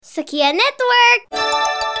Sekian network.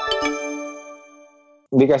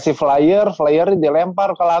 Dikasih flyer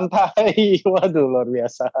dilempar ke lantai. Waduh, luar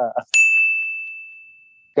biasa.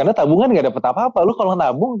 Karena tabungan nggak dapet apa-apa. Lu kalau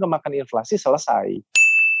nabung kemakan inflasi selesai.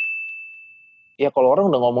 Ya kalau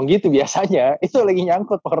orang udah ngomong gitu biasanya, itu lagi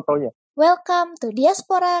nyangkut portonya. Welcome to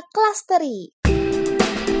Diaspora Clustery.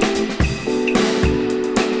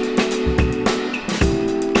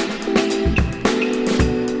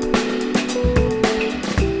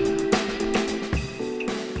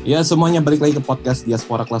 Ya semuanya, balik lagi ke podcast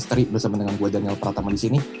Diaspora Clustery bersama dengan gue Daniel Pratama di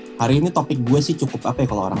sini. Hari ini topik gue sih cukup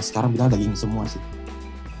kalau orang sekarang bilang daging semua sih.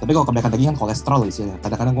 Tapi kalau kebanyakan daging kan kolesterol sih ya.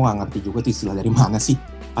 Kadang-kadang gue nggak ngerti juga tuh istilah dari mana sih.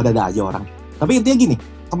 Ada aja orang. Tapi intinya gini,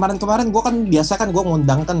 kemarin gue kan biasa kan gue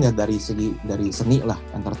ngundang kan ya dari seni lah,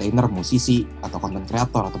 entertainer, musisi atau content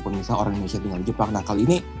creator ataupun misalnya orang Indonesia tinggal di Jepang. Nah kali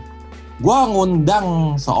ini gue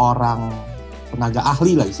ngundang seorang tenaga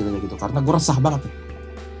ahli lah istilahnya gitu, karena gue resah banget nih.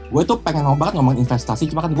 Gue tuh pengen ngomong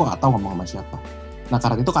investasi, cuma kan gue gak tahu ngomong sama siapa. Nah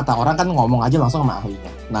karena itu kata orang kan ngomong aja langsung sama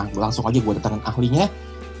ahlinya. Nah langsung aja gue datangin ahlinya,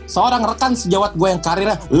 seorang rekan sejawat gue yang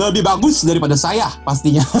karirnya lebih bagus daripada saya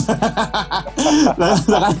pastinya.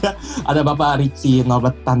 Ada Bapak Richie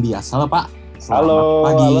Norbert Tandias. Halo Pak.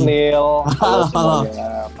 Halo, pagi. Halo Neil. Halo.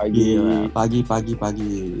 Pagi.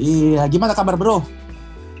 Pagi. Iya, gimana kabar bro?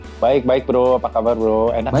 Baik bro, apa kabar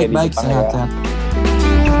bro? Enak ya di Baik, Jepang sehat. ya?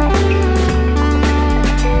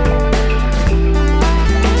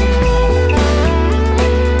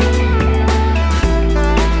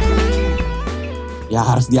 Ya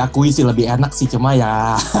harus diakui sih lebih enak sih, cuma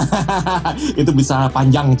ya itu bisa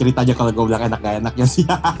panjang ceritanya kalau gue bilang enak gak enaknya sih.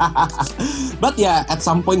 But ya at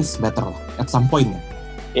some point is better lah, at some point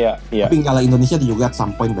ya. Iya. Tapi kalau Indonesia juga at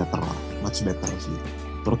some point better lah, much better sih.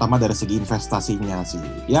 Terutama dari segi investasinya sih.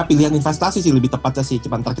 Ya pilihan investasi sih lebih tepatnya sih,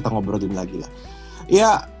 cuma ntar kita ngobrolin lagi lah.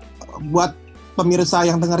 Ya buat pemirsa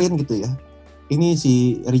yang dengerin gitu ya. Ini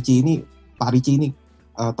si Richie ini, Pak Richie ini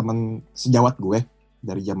teman sejawat gue.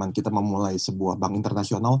 Dari zaman kita memulai sebuah bank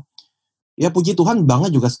internasional, ya puji Tuhan banknya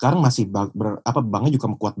juga sekarang masih banknya juga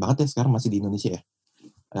kuat banget ya sekarang masih di Indonesia ya.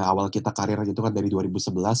 Awal kita karir gitu kan dari 2011,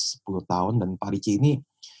 10 tahun, dan Pak Richie ini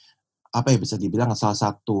bisa dibilang salah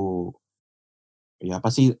satu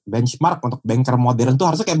benchmark untuk banker modern tuh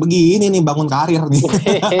harusnya kayak begini nih bangun karir nih.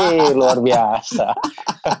 Luar biasa.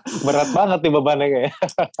 Berat banget nih bebannya kayaknya.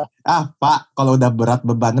 Pak, kalau udah berat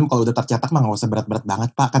bebannya, kalau udah tercetak mah nggak usah berat-berat banget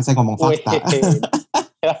Pak, kan saya ngomong fakta.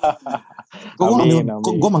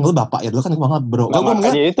 Gue manggil bapak ya, dulu kan gue manggil bro. Nah,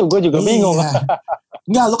 makanya itu gue juga bingung.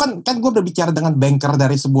 Enggak, lu kan gue berbicara dengan banker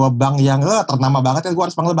dari sebuah bank yang ternama banget, kan gue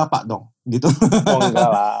harus panggil bapak dong, gitu. Oh enggak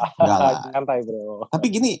lah. Santai bro.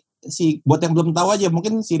 Tapi gini, buat yang belum tahu aja,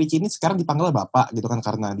 mungkin si Richie ini sekarang dipanggil bapak gitu kan,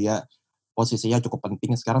 karena dia posisinya cukup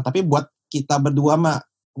penting sekarang. Tapi buat kita berdua mah,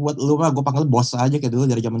 buat lu mah gue panggil bos aja kayak dulu,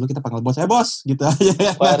 dari zaman dulu kita panggil bos, bos gitu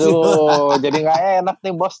aja. Waduh, jadi nggak enak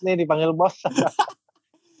nih bos nih dipanggil bos.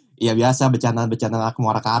 Iya biasa, bercanda anak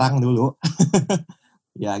Muara Karang dulu.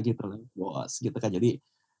 Ya gitu bos gitu kan. Jadi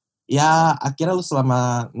ya akhirnya lu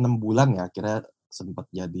selama 6 bulan ya akhirnya sempat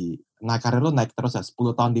jadi, nah karir lu naik terus ya,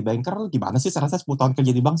 10 tahun di banker. Lu gimana sih serasa 10 tahun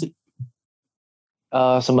kerja di bank sih?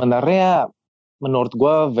 Sebenarnya menurut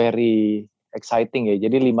gue very exciting ya.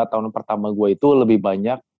 Jadi 5 tahun pertama gue itu lebih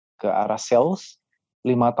banyak ke arah sales.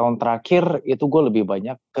 5 tahun terakhir itu gue lebih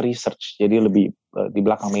banyak ke research. Jadi lebih di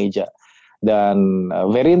belakang meja. Dan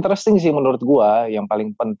very interesting sih menurut gue. Yang paling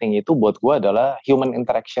penting itu buat gue adalah human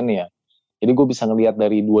interaction ya. Jadi gue bisa ngelihat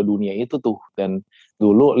dari dua dunia itu tuh. Dan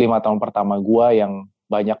dulu 5 tahun pertama gue yang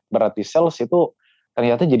banyak berat di sales itu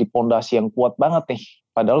ternyata jadi pondasi yang kuat banget nih.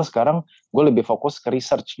 Padahal sekarang gue lebih fokus ke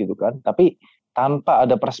research gitu kan. Tapi tanpa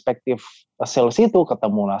ada perspektif sales itu,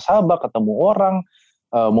 ketemu nasabah, ketemu orang,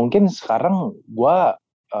 mungkin sekarang gue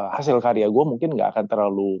hasil karya gue mungkin nggak akan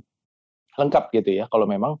terlalu lengkap gitu ya. Kalau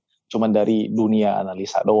memang cuma dari dunia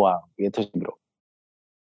analisa doang gitu sih bro.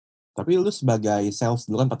 Tapi lu sebagai sales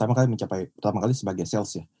dulu kan pertama kali sebagai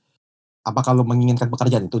sales ya. Apa kalau menginginkan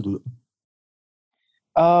pekerjaan itu dulu?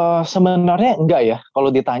 Sebenarnya enggak ya.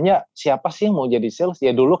 Kalau ditanya siapa sih yang mau jadi sales,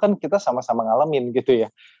 ya dulu kan kita sama-sama ngalamin gitu ya.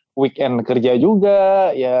 Weekend kerja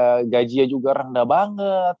juga, ya gajinya juga rendah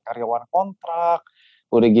banget, karyawan kontrak.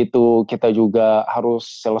 Udah gitu kita juga harus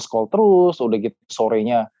sales call terus, udah gitu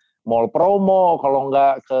sorenya mall promo, kalau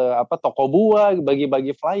nggak ke toko buah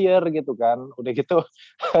bagi-bagi flyer gitu kan, udah gitu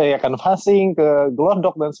ya kan passing ke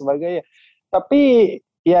glodok dan sebagainya. Tapi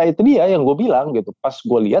ya itu dia yang gue bilang gitu, pas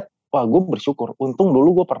gue lihat, wah gue bersyukur, untung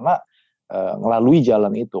dulu gue pernah ngelalui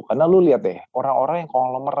jalan itu, karena lu lihat deh orang-orang yang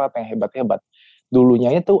konglomerat yang hebat-hebat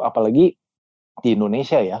dulunya itu, apalagi di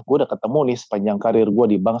Indonesia ya, gue udah ketemu nih sepanjang karir gue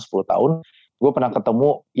di bank 10 tahun, Gue pernah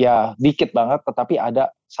ketemu ya dikit banget, tetapi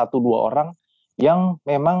ada 1-2 orang yang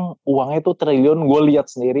memang uangnya itu triliun. Gue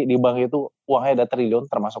lihat sendiri di bank itu uangnya ada triliun,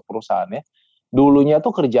 termasuk perusahaannya. Dulunya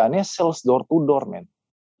tuh kerjaannya sales door to door, men.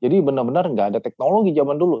 Jadi benar-benar nggak ada teknologi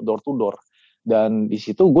zaman dulu, door to door. Dan di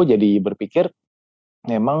situ gue jadi berpikir,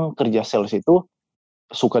 memang kerja sales itu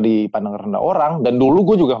suka dipandang rendah orang. Dan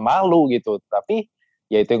dulu gue juga malu gitu. Tapi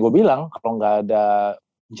ya itu yang gue bilang, kalau nggak ada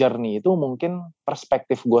journey itu mungkin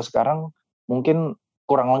perspektif gue sekarang mungkin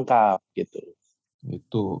kurang lengkap gitu.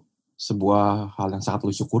 Itu sebuah hal yang sangat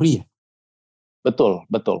lu syukuri ya. Betul,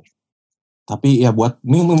 betul. Tapi ya buat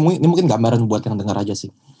ini mungkin gambaran buat yang dengar aja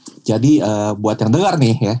sih. Jadi buat yang dengar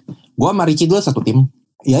nih ya, gue sama Richie dulu satu tim.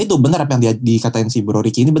 Ya itu benar apa yang dia dikatain si Bro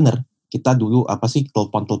Richie ini benar. Kita dulu apa sih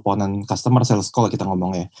telepon-teleponan customer sales call kita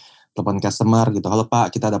ngomongnya. Telepon customer gitu. Halo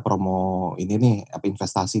Pak, kita ada promo ini nih, apa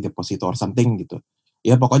investasi deposito or something gitu.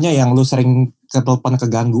 Ya pokoknya yang lu sering ke telepon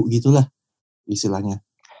keganggu gitulah istilahnya.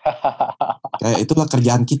 Kayak itulah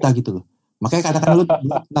kerjaan kita gitu loh. Makanya kadang-kadang lu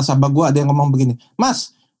nasabah gue ada yang ngomong begini,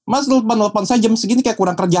 Mas telepon saya jam segini kayak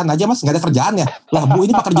kurang kerjaan aja Mas, nggak ada kerjaan ya? Lah Bu,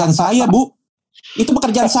 ini pekerjaan saya Bu, itu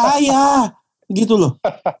pekerjaan saya, gitu loh.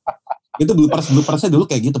 Itu bloopersnya dulu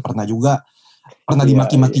kayak gitu, pernah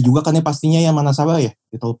dimaki-maki juga kan ya pastinya ya mana nasabah ya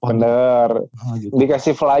di telepon. Bener. Gitu.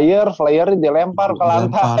 Dikasih flyer dilempar ke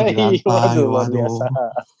lantai. Waduh, luar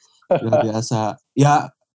biasa.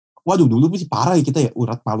 Ya, waduh dulu sih parah ya kita ya,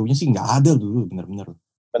 urat malunya sih nggak ada dulu, bener-bener.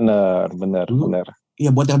 Bener.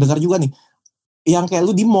 Iya buat yang dengar juga nih, yang kayak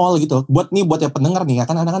lu di mall gitu, buat yang pendengar nih, ya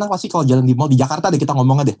kan kadang-kadang pasti kalau jalan di mall di Jakarta deh kita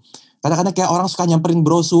ngomongnya deh, kadang-kadang kayak orang suka nyamperin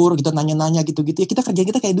brosur gitu, nanya-nanya gitu-gitu, ya kita kerja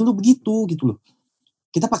kita kayak dulu begitu gitu loh,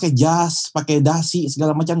 kita pakai jas, pakai dasi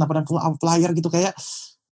segala macam, namparan flyer gitu kayak,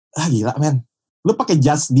 gila men, lu pakai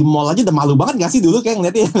jas di mall aja udah malu banget gak sih dulu kayak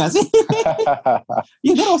ngeliatnya gak sih?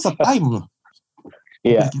 Iya there was a time loh.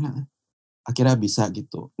 Iya. Akhirnya bisa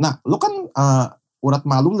gitu. Nah lu kan urat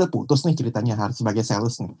malu udah putus nih ceritanya harus sebagai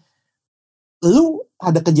sales nih. Lu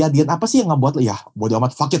ada kejadian apa sih yang ngebuat lu ya bodo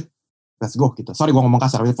amat fuck it let's go gitu, sorry gue ngomong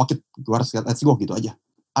kasar fuck it gue harus let's go gitu aja,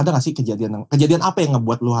 ada gak sih kejadian apa yang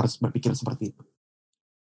ngebuat lu harus berpikir seperti itu?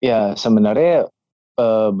 Ya sebenarnya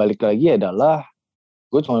balik lagi adalah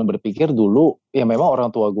gue cuma berpikir dulu ya memang orang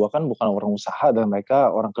tua gue kan bukan orang usaha dan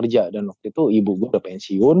mereka orang kerja, dan waktu itu ibu gue udah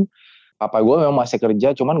pensiun, papa gue memang masih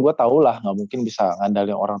kerja, cuman gue tau lah nggak mungkin bisa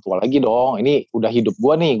ngandalin orang tua lagi dong, ini udah hidup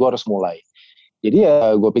gue nih, gue harus mulai. Jadi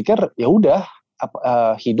ya gue pikir ya udah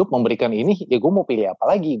hidup memberikan ini, ya gue mau pilih apa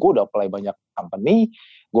lagi? Gue udah apply banyak company,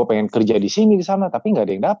 gue pengen kerja di sini di sana, tapi nggak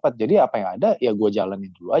ada yang dapat. Jadi apa yang ada ya gue jalanin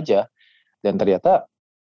dulu aja. Dan ternyata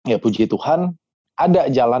ya puji Tuhan ada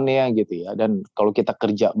jalannya gitu ya. Dan kalau kita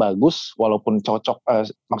kerja bagus, walaupun cocok,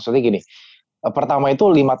 maksudnya gini, pertama itu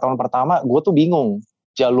 5 tahun pertama gue tuh bingung.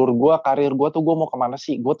 Jalur gue, karir gue tuh gue mau kemana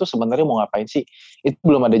sih? Gue tuh sebenarnya mau ngapain sih? Itu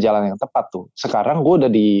belum ada jalan yang tepat tuh. Sekarang gue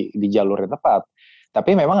udah di jalur yang tepat.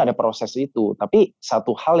 Tapi memang ada proses itu. Tapi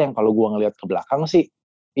satu hal yang kalau gue ngelihat ke belakang sih,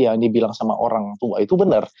 yang dibilang sama orang tua itu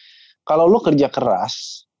benar. Kalau lu kerja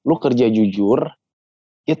keras, lu kerja jujur,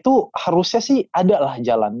 itu harusnya sih ada lah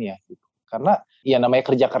jalannya. Gitu. Karena ya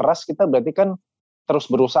namanya kerja keras kita berarti kan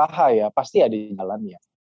terus berusaha ya, pasti ada jalannya.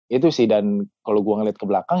 Itu sih, dan kalau gue ngelihat ke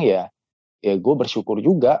belakang ya gue bersyukur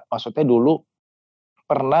juga. Maksudnya dulu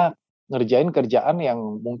pernah ngerjain kerjaan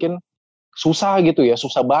yang mungkin susah gitu ya,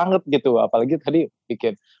 susah banget gitu, apalagi tadi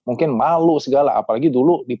bikin mungkin malu segala, apalagi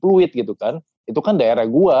dulu di Pluit gitu kan, itu kan daerah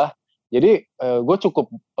gua, jadi gue cukup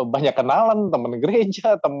banyak kenalan, teman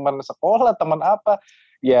gereja, teman sekolah, teman apa,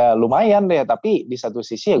 ya lumayan deh. Tapi di satu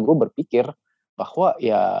sisi ya gue berpikir bahwa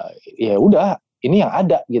ya udah ini yang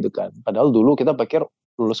ada gitu kan, padahal dulu kita pikir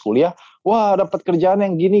lulus kuliah, wah dapat kerjaan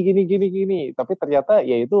yang gini, tapi ternyata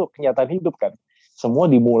ya itu kenyataan hidup kan. Semua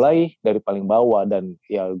dimulai dari paling bawah, dan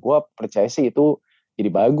ya gue percaya sih itu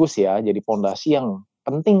jadi bagus ya, jadi fondasi yang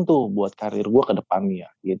penting tuh buat karir gue ke depannya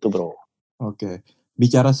gitu bro. Oke.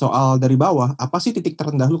 Bicara soal dari bawah, apa sih titik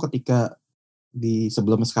terendah lu ketika di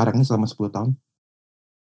sebelum sekarang ini selama 10 tahun?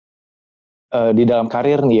 Di dalam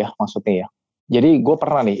karir nih ya maksudnya ya. Jadi gue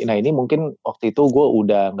pernah nih, nah ini mungkin waktu itu gue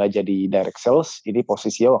udah gak jadi direct sales, jadi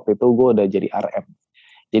posisinya waktu itu gue udah jadi RM.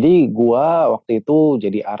 Jadi gue waktu itu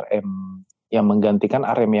jadi RM yang menggantikan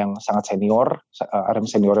RM yang sangat senior. RM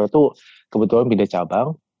senior itu kebetulan pindah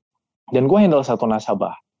cabang, dan gue handle satu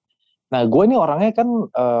nasabah. Nah gue ini orangnya kan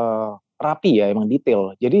rapi ya, emang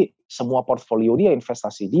detail. Jadi semua portfolio dia,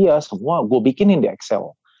 investasi dia, semua gue bikinin di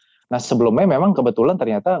Excel. Nah sebelumnya memang kebetulan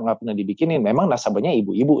ternyata nggak pernah dibikinin. Memang nasabahnya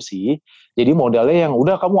ibu-ibu sih. Jadi modalnya yang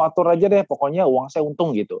udah kamu atur aja deh, pokoknya uang saya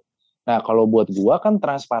untung gitu. Nah kalau buat gue kan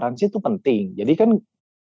transparansi itu penting. Jadi kan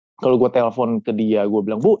kalau gue telepon ke dia, gue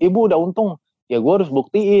bilang, Bu, ibu udah untung. ya gue harus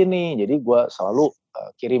buktiin nih. Jadi gue selalu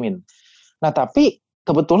kirimin. Nah tapi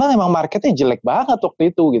kebetulan emang marketnya jelek banget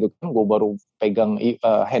waktu itu gitu kan. Gue baru pegang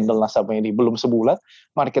handle nasabah ini belum sebulan,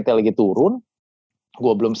 marketnya lagi turun.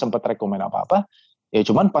 Gue belum sempat rekomen apa-apa. Ya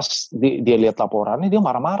cuman pas dia lihat laporannya dia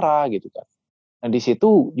marah-marah gitu kan. Nah di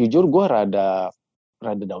situ jujur gue rada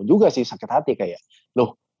down juga sih, sakit hati kayak,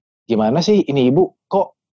 loh gimana sih ini ibu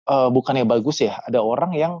kok bukannya bagus ya, ada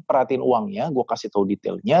orang yang perhatiin uangnya, gue kasih tahu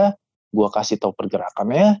detailnya, gue kasih tahu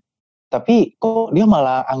pergerakannya, tapi kok dia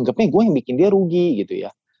malah anggapnya gue yang bikin dia rugi gitu ya.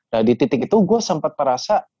 Nah di titik itu gue sempat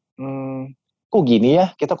merasa, kok gini ya,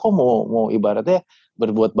 kita kok mau ibaratnya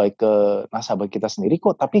berbuat baik ke nasabah kita sendiri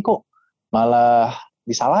kok, tapi kok malah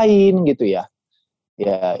disalahin gitu ya.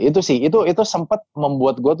 Ya itu sih, itu sempat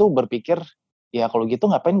membuat gue tuh berpikir, ya kalau gitu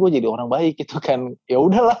ngapain gue jadi orang baik gitu kan. Ya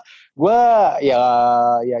udahlah, gue ya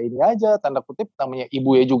ini aja, tanda kutip, namanya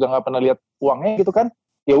ibu ya juga nggak pernah lihat uangnya gitu kan.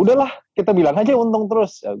 Ya udahlah, kita bilang aja untung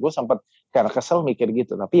terus. Ya, gue sempat karena kesel mikir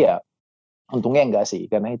gitu, tapi ya untungnya enggak sih,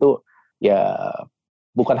 karena itu ya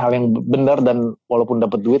bukan hal yang benar, dan walaupun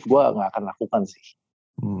dapat duit gue nggak akan lakukan sih.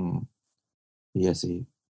 Iya sih,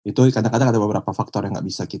 itu kadang-kadang ada beberapa faktor yang nggak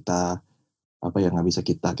bisa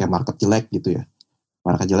kita kayak market jelek gitu ya.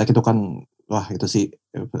 Market jelek itu kan, wah itu sih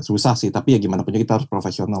susah sih, tapi ya gimana pun kita harus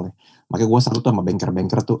profesional ya. Makanya gue selalu tuh sama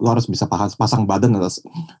banker tuh, lo harus bisa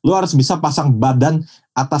pasang badan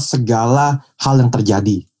atas segala hal yang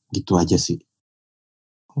terjadi, gitu aja sih.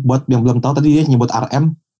 Buat yang belum tahu, tadi dia nyebut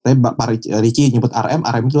RM, tapi Pak Richie nyebut RM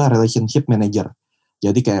itu adalah relationship manager.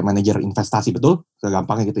 Jadi kayak manajer investasi, betul?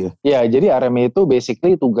 Gampangnya gitu ya. Ya, jadi RM itu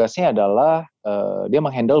basically tugasnya adalah dia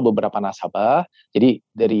menghandle beberapa nasabah. Jadi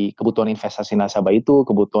dari kebutuhan investasi nasabah itu,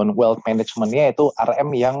 kebutuhan wealth managementnya itu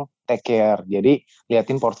RM yang take care. Jadi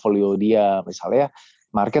liatin portfolio dia. Misalnya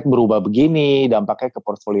market berubah begini, dampaknya ke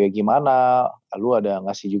portfolio gimana. Lalu ada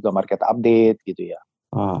ngasih juga market update gitu ya.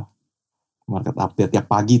 Market update tiap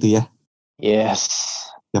pagi tuh ya. Yes.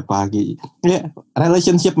 Tiap pagi. Ya,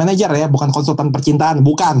 relationship manager ya, bukan konsultan percintaan,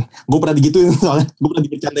 bukan. Gue pernah digituin soalnya, gue pernah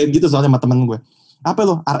dibercandain gitu soalnya sama temen gue. Apa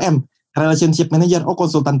lo? RM, relationship manager, oh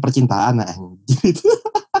konsultan percintaan. Nah, gitu.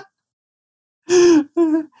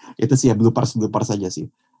 Itu sih ya, bloopers saja sih.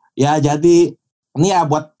 Ya jadi, ini ya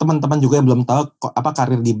buat teman-teman juga yang belum tahu apa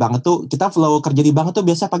karir di bank itu, kita flow kerja di bank itu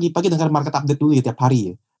biasa pagi-pagi dengan market update dulu ya tiap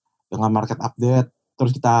hari ya. Dengan market update,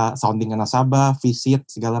 terus kita sounding ke nasabah, visit,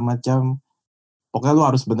 segala macam. Pokoknya lu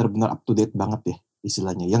harus benar-benar up to date banget ya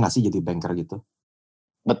istilahnya. Ya nggak sih jadi banker gitu?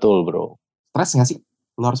 Betul bro. Stres nggak sih?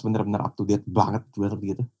 Lu harus benar-benar up to date banget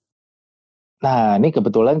gitu. Nah ini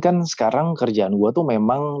kebetulan kan sekarang kerjaan gue tuh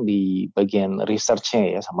memang di bagian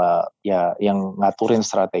research-nya ya, sama ya yang ngaturin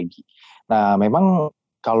strategi. Nah memang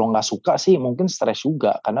kalau nggak suka sih mungkin stres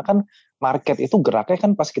juga, karena kan market itu geraknya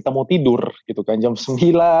kan pas kita mau tidur gitu kan, jam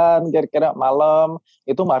 9 kira-kira malam,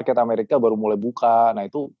 itu market Amerika baru mulai buka. Nah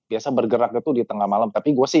itu biasa bergerak itu di tengah malam,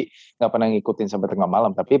 tapi gue sih nggak pernah ngikutin sampai tengah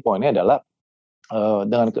malam. Tapi poinnya adalah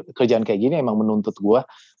dengan kerjaan kayak gini emang menuntut gue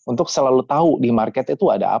untuk selalu tahu di market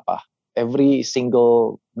itu ada apa. Every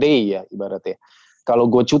single day ya ibaratnya. Kalau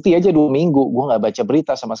gue cuti aja 2 minggu, gue nggak baca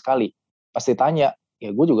berita sama sekali. Pasti tanya,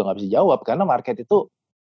 ya gue juga nggak bisa jawab, karena market itu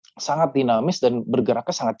sangat dinamis dan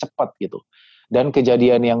bergeraknya sangat cepat gitu. Dan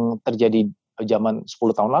kejadian yang terjadi zaman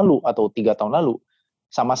 10 tahun lalu atau 3 tahun lalu,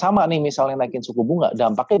 sama-sama nih misalnya naikin suku bunga,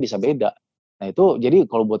 dampaknya bisa beda. Nah itu, jadi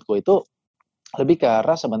kalau buat gue itu lebih ke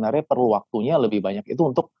arah sebenarnya perlu waktunya lebih banyak itu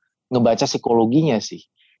untuk ngebaca psikologinya sih.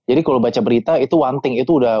 Jadi kalau baca berita itu one thing,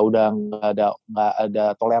 itu udah nggak ada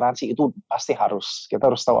toleransi, itu pasti kita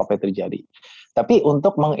harus tahu apa yang terjadi. Tapi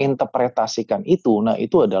untuk menginterpretasikan itu, nah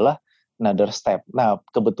itu adalah another step. Nah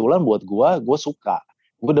kebetulan buat gue suka,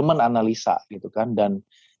 gue demen analisa gitu kan. Dan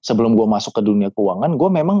sebelum gue masuk ke dunia keuangan, gue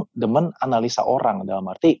memang demen analisa orang, dalam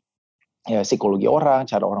arti ya psikologi orang,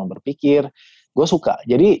 cara orang berpikir, gue suka.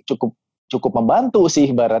 Jadi cukup membantu sih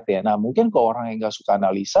ibaratnya. Nah mungkin kalau orang yang nggak suka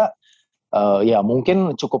analisa, ya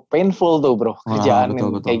mungkin cukup painful tuh bro kerjaan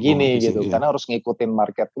Betul. kayak gini gitu, iya. karena harus ngikutin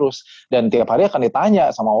market terus, dan tiap hari akan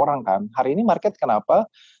ditanya sama orang kan, hari ini market kenapa,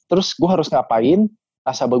 terus gue harus ngapain,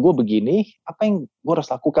 nasabah gue begini, apa yang gue harus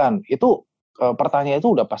lakukan, itu pertanyaan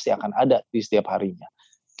itu udah pasti akan ada di setiap harinya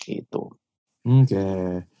gitu.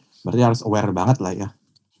 Oke. Berarti harus aware banget lah ya.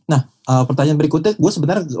 Nah, pertanyaan berikutnya gue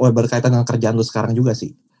sebenarnya berkaitan dengan kerjaan lu sekarang juga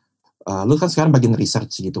sih. Lu kan sekarang bagian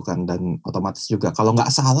research gitu kan, dan otomatis juga kalau nggak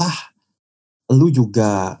salah lu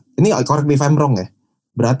juga, ini correct me if I'm wrong ya,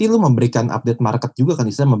 berarti lu memberikan update market juga kan,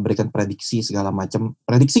 istilah memberikan prediksi segala macam.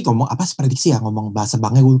 Prediksi ngomong apa sih prediksi ya, ngomong bahasa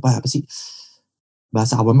banknya gue lupa apa sih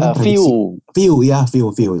bahasa awamnya, prediksi.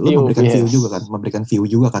 View. Lu memberikan yes. view juga kan, memberikan view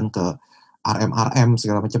juga kan ke RM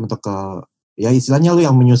segala macam, untuk ke Ya istilahnya lu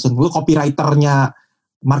yang menyusun, lu copywriternya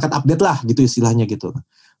market update lah gitu istilahnya gitu.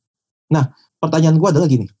 Nah, pertanyaan gue adalah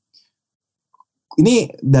gini.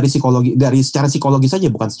 Ini dari psikologi, dari secara psikologi saja,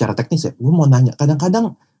 bukan secara teknis ya. Gue mau nanya,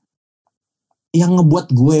 kadang-kadang yang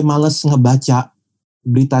ngebuat gue males ngebaca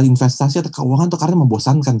berita investasi atau keuangan tuh karena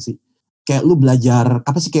membosankan sih. Kayak lu belajar,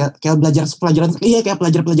 apa sih, kayak belajar pelajaran, iya kayak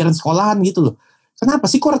pelajaran sekolahan gitu loh. Kenapa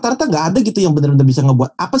sih kok rata-rata gak ada gitu yang benar-benar bisa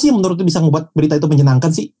ngebuat, apa sih yang menurut lu bisa ngebuat berita itu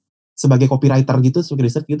menyenangkan sih? Sebagai copywriter gitu, sebagai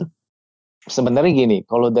research gitu. Sebenarnya gini,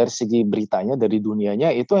 kalau dari segi beritanya, dari dunianya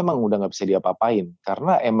itu emang udah nggak bisa diapa-apain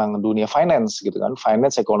karena emang dunia finance gitu kan,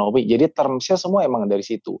 finance ekonomi. Jadi termsnya semua emang dari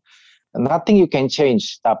situ. Nothing you can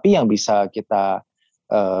change, tapi yang bisa kita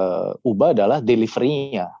ubah adalah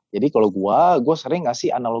delivery-nya. Jadi kalau gue sering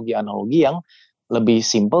ngasih analogi-analogi yang lebih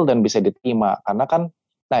simple dan bisa diterima. Karena kan,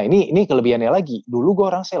 nah ini kelebihannya lagi. Dulu gue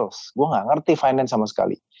orang sales, gue nggak ngerti finance sama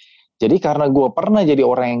sekali. Jadi karena gue pernah jadi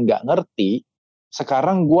orang yang nggak ngerti,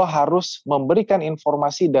 sekarang gue harus memberikan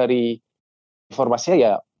informasi dari informasinya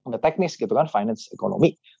ya udah teknis gitu kan, finance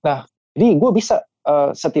ekonomi. Nah, jadi gue bisa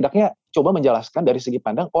setidaknya coba menjelaskan dari segi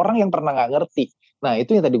pandang orang yang pernah nggak ngerti. Nah,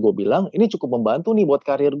 itu yang tadi gue bilang, ini cukup membantu nih buat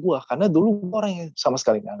karir gue, karena dulu gue orang yang sama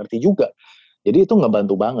sekali nggak ngerti juga. Jadi itu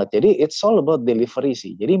ngebantu banget. Jadi it's all about delivery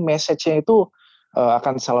sih. Jadi message-nya itu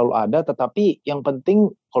akan selalu ada, tetapi yang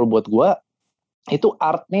penting kalau buat gue, itu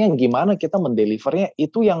artnya gimana kita mendelivernya,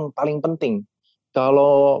 itu yang paling penting.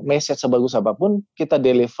 Kalau message sebagus apapun, kita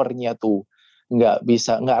delivernya tuh nggak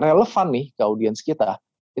relevan nih ke audiens kita,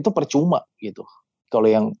 itu percuma gitu. Kalau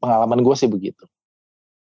yang pengalaman gue sih begitu.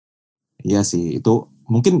 Iya sih, itu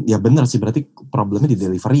mungkin ya benar sih, berarti problemnya di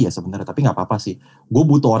delivery ya sebenarnya, tapi nggak apa-apa sih. Gue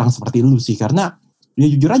butuh orang seperti lu sih, karena ya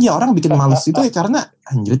jujur aja orang bikin males itu ya karena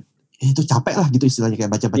anjir, itu capek lah gitu istilahnya,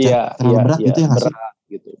 kayak baca-baca terlalu berat gitu ya nggak sih? Berat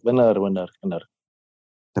gitu. Benar.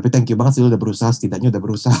 Tapi thank you banget sih, lu udah berusaha, setidaknya udah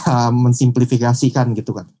berusaha mensimplifikasikan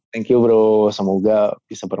gitu kan. Thank you bro, semoga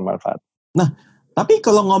bisa bermanfaat. Nah, tapi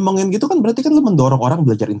kalau ngomongin gitu kan berarti kan lu mendorong orang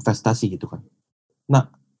belajar investasi gitu kan. Nah,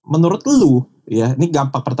 menurut lu, ya ini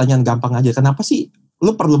pertanyaan gampang aja, kenapa sih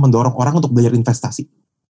lu perlu mendorong orang untuk belajar investasi?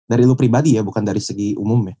 Dari lu pribadi ya, bukan dari segi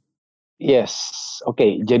umum ya. Yes,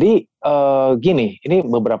 oke. Jadi gini, ini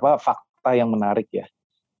beberapa fakta yang menarik ya.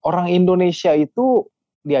 Orang Indonesia itu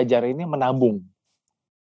diajarinnya menabung.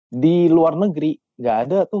 Di luar negeri nggak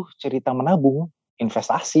ada tuh cerita menabung,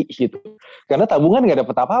 investasi gitu. Karena tabungan nggak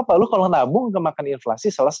dapat apa-apa. Lu kalau nabung kemakan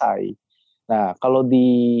inflasi selesai. Nah, kalau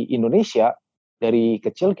di Indonesia dari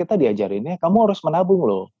kecil kita diajarinnya kamu harus menabung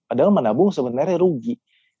loh. Padahal menabung sebenarnya rugi.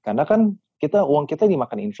 Karena kan uang kita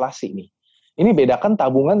dimakan inflasi nih. Ini bedakan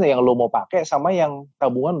tabungan yang lo mau pakai sama yang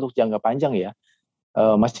tabungan untuk jangka panjang ya.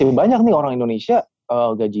 Masih banyak nih orang Indonesia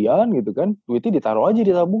gajian gitu kan, duitnya ditaruh aja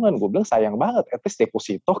di tabungan. Gue bilang sayang banget, at least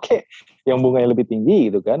deposito kayak yang bunganya lebih tinggi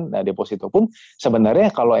gitu kan. Nah deposito pun sebenarnya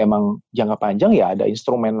kalau emang jangka panjang ya ada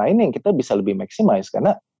instrumen lain yang kita bisa lebih maximize,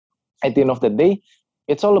 karena at the end of the day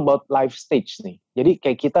it's all about life stage nih. Jadi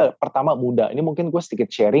kayak kita pertama muda, ini mungkin gue sedikit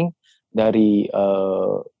sharing dari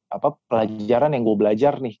pelajaran yang gue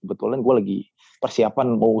belajar nih. Kebetulan gue lagi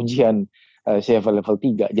persiapan mau ujian CFA level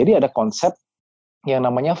 3. Jadi ada konsep yang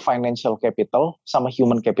namanya financial capital sama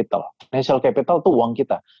human capital. Financial capital tuh uang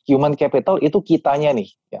kita. Human capital itu kitanya nih.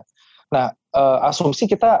 Ya. Nah, asumsi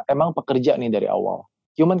kita emang pekerja nih dari awal.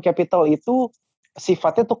 Human capital itu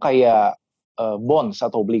sifatnya tuh kayak bonds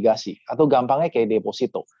atau obligasi. Atau gampangnya kayak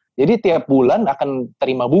deposito. Jadi tiap bulan akan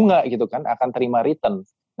terima bunga gitu kan, akan terima return.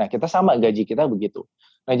 Nah, kita sama gaji kita begitu.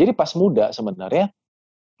 Nah, jadi pas muda sebenarnya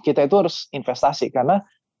kita itu harus investasi, karena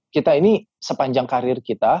kita ini sepanjang karir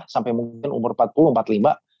kita sampai mungkin umur 40,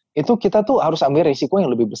 45 itu kita tuh harus ambil risiko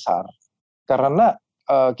yang lebih besar. Karena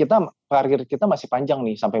karir kita masih panjang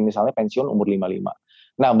nih sampai misalnya pensiun umur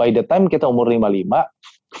 55. Nah, by the time kita umur 55,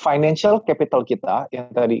 financial capital kita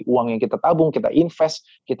yang tadi uang yang kita tabung, kita invest,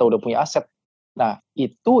 kita udah punya aset. Nah,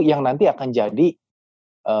 itu yang nanti akan jadi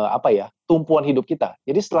tumpuan hidup kita.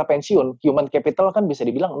 Jadi setelah pensiun, human capital kan bisa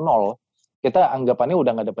dibilang nol. Kita anggapannya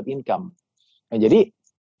udah nggak dapat income. Nah, jadi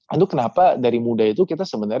itu kenapa dari muda itu kita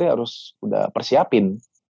sebenarnya harus udah persiapin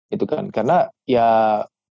gitu kan, karena ya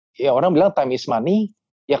orang bilang time is money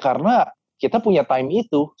ya, karena kita punya time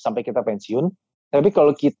itu sampai kita pensiun, tapi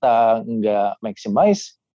kalau kita nggak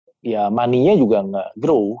maximize ya money-nya juga nggak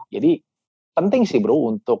grow. Jadi penting sih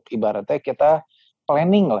bro untuk ibaratnya kita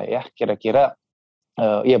planning lah ya, kira-kira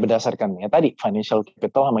ya berdasarkan ya tadi financial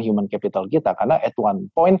capital sama human capital kita, karena at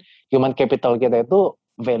one point human capital kita itu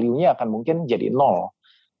value-nya akan mungkin jadi nol.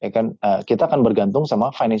 Ya kan, kita akan bergantung sama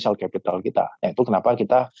financial capital kita. Nah, itu kenapa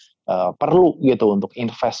kita perlu gitu untuk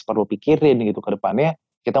invest, perlu pikirin gitu ke depannya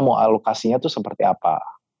kita mau alokasinya tuh seperti apa.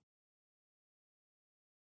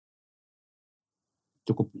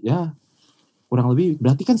 cukup ya kurang lebih.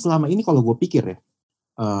 Berarti kan selama ini kalau gue pikir ya,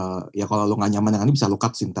 ya kalau lo nggak nyaman dengan ini bisa lo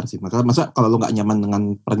cut sih ntar sih. Masa kalau lo nggak nyaman dengan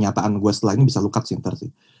pernyataan gue setelah ini bisa lo cut sih ntar sih.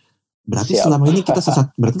 Berarti Siap. selama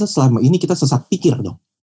ini kita sesat pikir dong.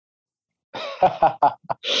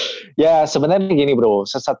 Ya sebenarnya gini bro,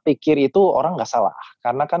 sesat pikir itu orang nggak salah,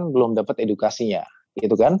 karena kan belum dapat edukasinya,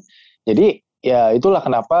 gitu kan. Jadi ya itulah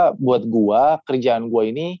kenapa buat gua kerjaan gua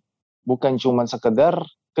ini bukan cuma sekedar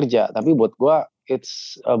kerja, tapi buat gua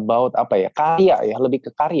it's about apa ya, karya ya, lebih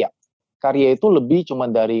ke karya. Karya itu lebih cuma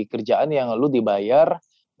dari kerjaan yang lu dibayar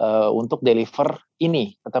untuk deliver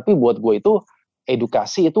ini, tetapi buat gua itu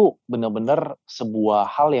edukasi itu benar-benar sebuah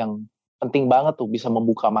hal yang penting banget tuh, bisa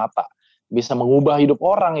membuka mata, bisa mengubah hidup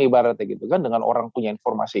orang ibaratnya gitu kan. Dengan orang punya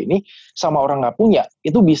informasi ini sama orang nggak punya,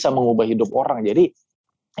 itu bisa mengubah hidup orang. Jadi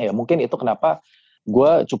ya mungkin itu kenapa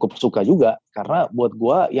gue cukup suka juga, karena buat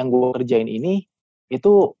gue yang gue kerjain ini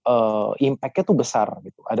itu impact-nya tuh besar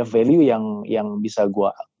gitu. Ada value yang bisa gue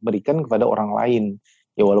berikan kepada orang lain.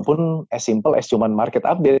 Ya walaupun as simple as cuman market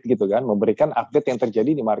update gitu kan, memberikan update yang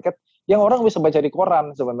terjadi di market yang orang bisa baca di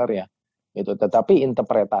koran sebenarnya. Itu tetapi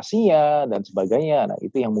interpretasinya dan sebagainya, nah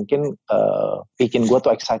itu yang mungkin bikin gue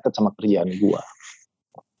tuh excited sama kerjaan gue.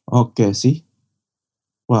 Oke sih,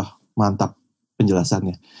 wah mantap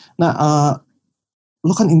penjelasannya. Nah,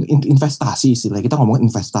 lo kan investasi istilah, kita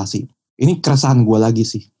ngomongin investasi. Ini keresahan gue lagi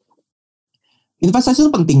sih. Investasi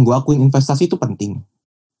itu penting, gue akuin investasi itu penting.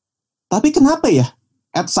 Tapi kenapa ya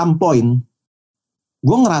at some point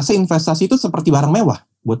gue ngerasa investasi itu seperti barang mewah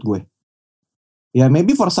buat gue. Ya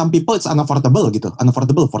maybe for some people it's unaffordable gitu.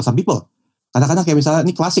 Unaffordable for some people. Kadang-kadang kayak misalnya,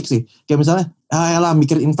 ini klasik sih. Kayak misalnya, elah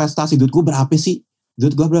mikir investasi, duit gue berapa sih?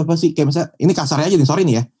 Kayak misalnya, ini kasarnya aja nih, sorry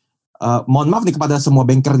nih ya. Mohon maaf nih kepada semua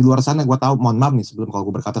banker di luar sana, gue tahu, mohon maaf nih sebelum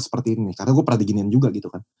kalau gue berkata seperti ini. Karena gue pernah diginiin juga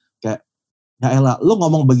gitu kan. Kayak, ya elah, lu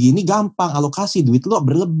ngomong begini gampang, alokasi, duit lu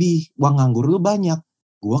berlebih, uang nganggur lu banyak.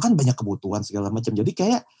 Gue kan banyak kebutuhan segala macam. Jadi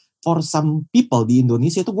kayak, for some people di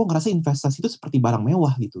Indonesia itu gue ngerasa investasi itu seperti barang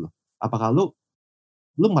mewah gitu loh. Apakah lu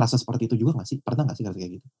merasa seperti itu juga gak sih? Pernah gak sih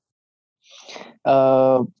kayak gitu?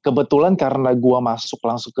 Kebetulan karena gue masuk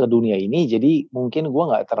langsung ke dunia ini, jadi mungkin gue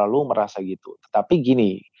nggak terlalu merasa gitu. Tetapi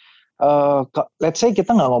gini, let's say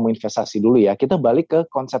kita nggak ngomong investasi dulu ya, kita balik ke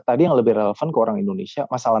konsep tadi yang lebih relevan ke orang Indonesia,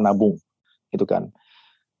 masalah nabung, gitu kan.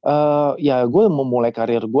 Ya gue memulai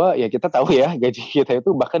karir gue, ya kita tahu ya gaji kita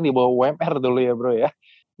itu bahkan di bawah UMR dulu ya bro ya.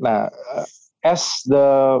 Nah, as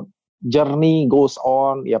the journey goes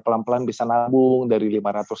on, ya pelan-pelan bisa nabung dari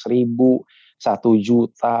 500.000, 1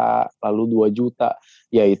 juta, lalu 2 juta.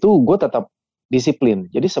 Ya itu gue tetap disiplin.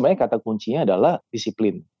 Jadi sebenarnya kata kuncinya adalah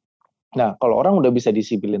disiplin. Nah, kalau orang udah bisa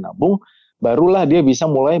disiplin nabung, barulah dia bisa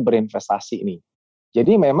mulai berinvestasi nih.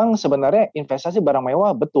 Jadi memang sebenarnya investasi barang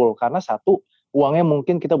mewah betul, karena satu, uangnya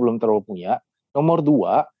mungkin kita belum terlalu punya. Nomor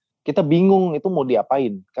dua, kita bingung itu mau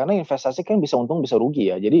diapain. Karena investasi kan bisa untung bisa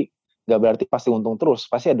rugi ya. Jadi nggak berarti pasti untung terus,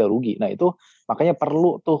 pasti ada rugi. Nah itu makanya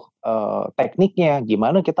perlu tuh tekniknya,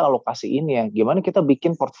 gimana kita alokasiinnya, gimana kita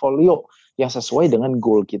bikin portfolio yang sesuai dengan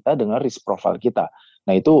goal kita, dengan risk profile kita.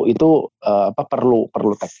 Nah itu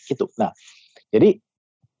perlu teknik itu. Nah jadi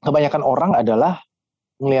kebanyakan orang adalah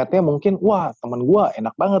ngelihatnya mungkin, wah teman gue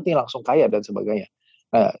enak banget nih langsung kaya dan sebagainya.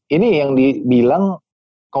 Nah ini yang dibilang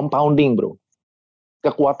compounding bro.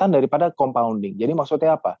 Kekuatan daripada compounding. Jadi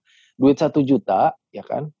maksudnya apa? Duit 1 juta, ya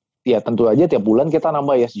kan? Ya tentu aja tiap bulan kita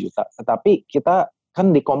nambah ya 1 juta. Tetapi kita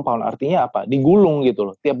kan di compound, artinya apa? Digulung gitu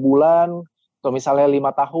loh. Tiap bulan, kalau misalnya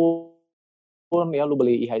 5 tahun, ya lu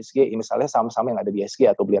beli IHSG, misalnya saham-saham yang ada di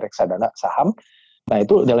IHSG atau beli reksadana saham, nah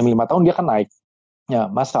itu dalam 5 tahun dia kan naik. Ya,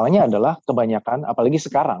 masalahnya adalah kebanyakan, apalagi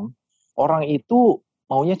sekarang, orang itu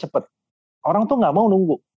maunya cepet. Orang tuh nggak mau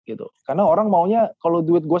nunggu gitu. Karena orang maunya kalau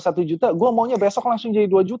duit gue 1 juta, gue maunya besok langsung jadi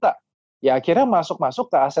 2 juta. Ya akhirnya masuk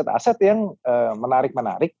ke aset-aset yang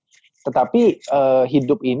menarik-menarik, tetapi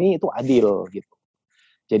hidup ini itu adil gitu.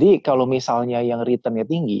 Jadi kalau misalnya yang returnnya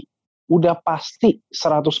tinggi, udah pasti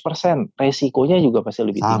 100% resikonya juga pasti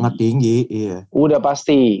lebih tinggi. Sangat tinggi, iya. Udah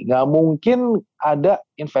pasti, nggak mungkin ada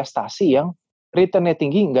investasi yang returnnya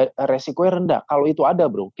tinggi, nggak resikonya rendah. Kalau itu ada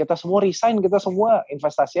bro, kita semua resign, kita semua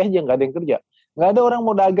investasi aja, nggak ada yang kerja. Nggak ada orang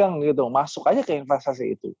mau dagang gitu, masuk aja ke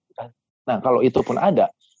investasi itu. Nah kalau itu pun ada,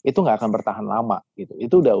 itu nggak akan bertahan lama gitu.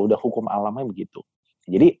 Itu udah hukum alamnya begitu.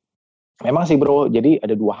 Jadi memang sih bro, jadi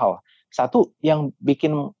ada dua hal. Satu yang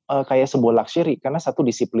bikin kayak sebuah luxury, karena satu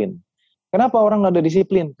disiplin. Kenapa orang nggak ada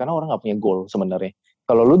disiplin? Karena orang nggak punya goal sebenarnya.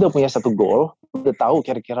 Kalau lu udah punya satu goal, udah tahu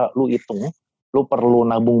kira-kira lu hitung, lu perlu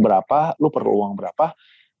nabung berapa, lu perlu uang berapa,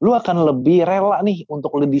 lu akan lebih rela nih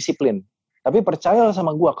untuk lu disiplin. Tapi percaya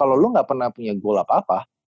sama gue, kalau lu nggak pernah punya goal apa-apa,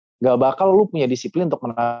 nggak bakal lu punya disiplin untuk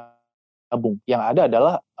menabung nabung. Yang ada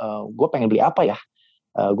adalah gue pengen beli apa ya,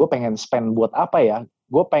 gue pengen spend buat apa ya,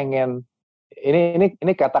 gue pengen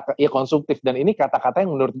ini kata ya konsumtif, dan ini kata-kata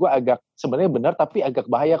yang menurut gue agak sebenarnya benar tapi agak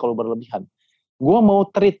bahaya kalau berlebihan. Gue mau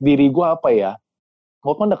treat diri gue apa ya?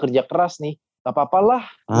 Gue kan udah kerja keras nih, gak apa-apa lah,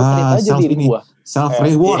 gue treat aja diri gue. Self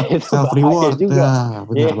reward, Itu bahaya juga. ya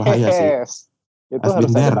benar bahaya sih. Itu I've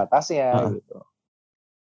harus been ada there. batasnya gitu.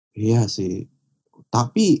 Iya sih.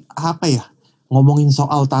 Tapi apa ya? Ngomongin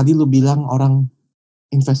soal tadi lu bilang orang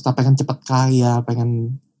investasi pengen cepet kaya,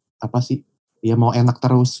 pengen apa sih? Ya mau enak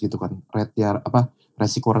terus gitu kan.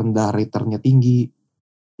 Resiko rendah, returnnya tinggi.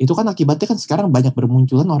 Itu kan akibatnya kan sekarang banyak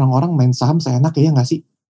bermunculan orang-orang main saham seenak ya nggak sih?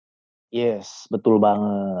 Yes, betul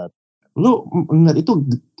banget. Lu ngeliat itu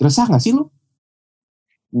resah nggak sih lu?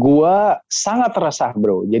 Gua sangat resah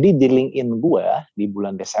bro. Jadi di LinkedIn gua di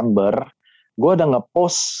bulan Desember, gua ada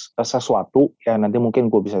ngepost sesuatu ya, nanti mungkin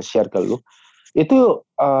gua bisa share ke lu. Itu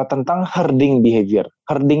tentang herding behavior.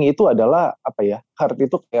 Herding itu adalah apa ya? Herd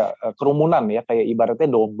itu kayak kerumunan ya, kayak ibaratnya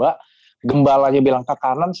domba. Gembalanya bilang ke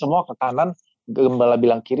kanan, semua ke kanan. Gembala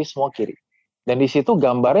bilang kiri, semua kiri. Dan di situ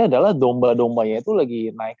gambarnya adalah domba-dombanya itu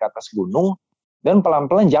lagi naik ke atas gunung dan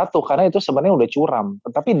pelan-pelan jatuh karena itu sebenarnya udah curam.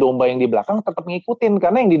 Tetapi domba yang di belakang tetap ngikutin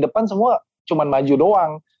karena yang di depan semua cuman maju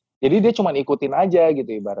doang. Jadi dia cuman ikutin aja gitu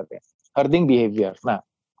ibaratnya. Herding behavior. Nah,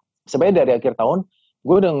 sebenarnya dari akhir tahun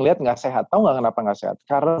gue udah ngeliat nggak sehat. Tahu nggak kenapa nggak sehat?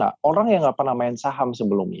 Karena orang yang nggak pernah main saham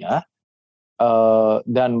sebelumnya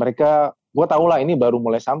dan mereka, gue tau lah ini baru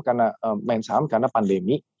mulai saham karena main saham karena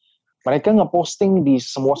pandemi. Mereka ngeposting di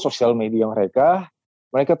semua sosial media mereka.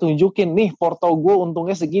 Mereka tunjukin nih porto gue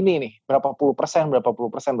untungnya segini nih, berapa puluh persen, berapa puluh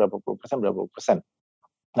persen, berapa puluh persen, berapa puluh persen.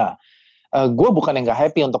 Nah, gue bukan yang gak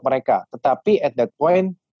happy untuk mereka, tetapi at that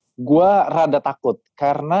point gue rada takut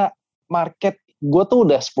karena market gue tuh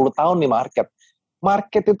udah 10 tahun di market.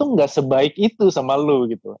 Market itu nggak sebaik itu sama lu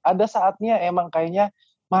gitu. Ada saatnya emang kayaknya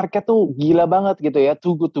market tuh gila banget gitu ya,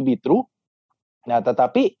 too good to be true. Nah,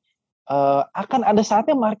 tetapi akan ada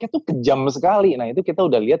saatnya market tuh kejam sekali. Nah, itu kita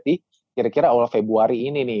udah lihat di kira-kira awal Februari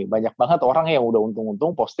ini nih. Banyak banget orang yang udah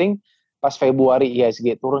untung-untung posting pas Februari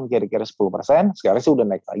IHSG turun kira-kira 10%, sekarang sih udah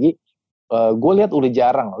naik lagi. Gue lihat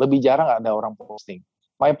udah lebih jarang ada orang posting.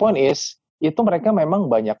 My point is, itu mereka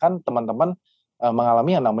memang banyakkan teman-teman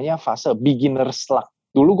mengalami yang namanya fase beginner luck.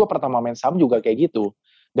 Dulu gue pertama main saham juga kayak gitu.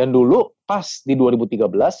 Dan dulu pas di 2013,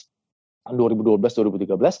 2013,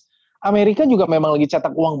 Amerika juga memang lagi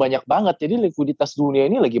cetak uang banyak banget, jadi likuiditas dunia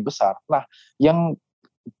ini lagi besar. Nah, yang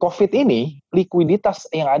COVID ini, likuiditas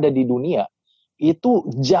yang ada di dunia, itu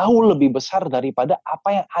jauh lebih besar daripada apa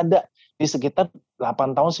yang ada di sekitar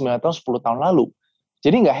 8 tahun, 9 tahun, 10 tahun lalu.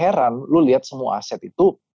 Jadi nggak heran, lu lihat semua aset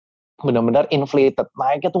itu benar-benar inflated,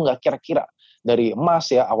 naiknya tuh nggak kira-kira. Dari emas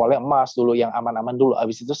ya, awalnya emas dulu yang aman-aman dulu,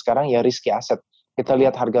 abis itu sekarang ya risky asset. Kita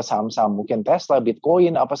lihat harga saham-saham, mungkin Tesla,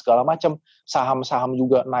 Bitcoin, apa segala macam, saham-saham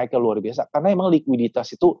juga naiknya luar biasa, karena emang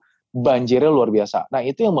likuiditas itu banjirnya luar biasa. Nah,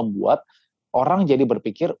 itu yang membuat orang jadi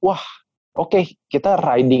berpikir, wah, oke, kita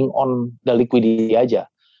riding on the liquidity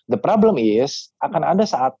aja. The problem is, akan ada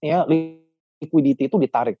saatnya liquidity itu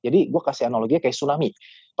ditarik. Jadi, gue kasih analogi kayak tsunami.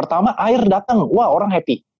 Pertama, air datang, wah, orang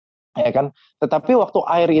happy. Ya kan? Tetapi waktu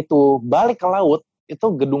air itu balik ke laut, itu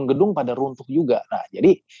gedung-gedung pada runtuh juga. Nah,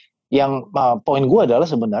 jadi yang poin gue adalah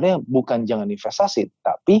sebenarnya bukan jangan investasi,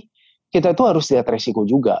 tapi kita itu harus lihat resiko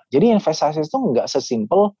juga. Jadi investasi itu nggak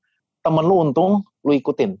sesimpel temen lu untung, lu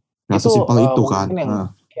ikutin. Nggak Itu sesimpel itu kan. mungkin yang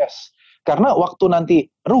yes. Karena waktu nanti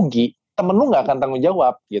rugi, temen lu nggak akan tanggung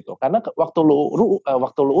jawab gitu. Karena waktu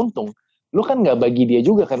lu untung, lu kan nggak bagi dia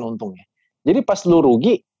juga kan untungnya. Jadi pas lu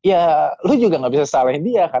rugi, ya lu juga nggak bisa salahin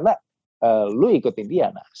dia karena lu ikutin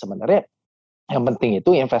dia. Nah, sebenarnya yang penting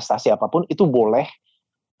itu investasi apapun itu boleh,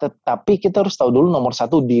 tetapi kita harus tahu dulu nomor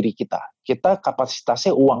satu diri kita. Kita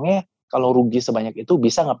kapasitasnya uangnya kalau rugi sebanyak itu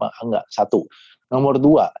bisa nggak? Satu. Nomor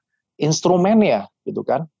dua, instrumennya gitu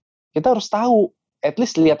kan. Kita harus tahu, at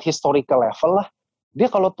least lihat historical level lah. Dia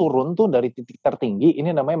kalau turun tuh dari titik tertinggi, ini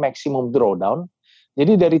namanya maximum drawdown.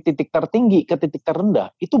 Jadi dari titik tertinggi ke titik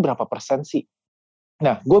terendah, itu berapa persen sih?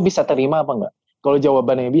 Nah, gue bisa terima apa enggak? Kalau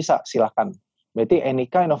jawabannya bisa, silahkan. Berarti any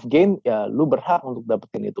kind of gain, ya lu berhak untuk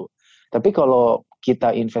dapetin itu. Tapi kalau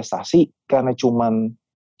kita investasi, karena cuman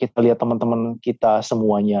kita lihat teman-teman kita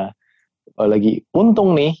semuanya lagi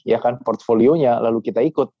untung nih, ya kan, portfolionya, lalu kita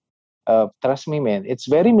ikut, trust me man, it's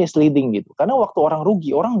very misleading gitu. Karena waktu orang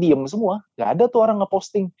rugi, orang diem semua. Gak ada tuh orang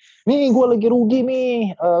ngeposting, nih gue lagi rugi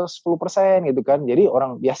nih, 10% gitu kan. Jadi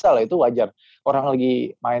orang biasa lah, itu wajar. Orang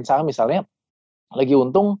lagi main saham misalnya, lagi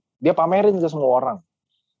untung, dia pamerin ke semua orang.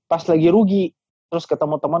 Pas lagi rugi, terus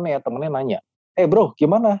ketemu temennya nanya, bro,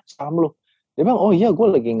 gimana saham lu? Dia bilang, oh iya gue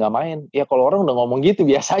lagi nggak main. Ya kalau orang udah ngomong gitu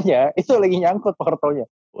biasanya, itu lagi nyangkut portonya.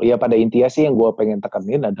 Oh ya pada intinya sih yang gue pengen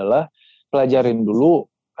tekanin adalah pelajarin dulu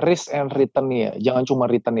risk and return-nya. Jangan cuma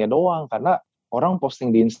return-nya doang, karena orang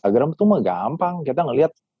posting di Instagram tuh mah gampang. Kita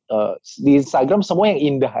ngelihat di Instagram semua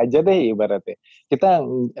yang indah aja deh ibaratnya. Kita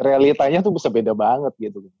realitanya tuh bisa beda banget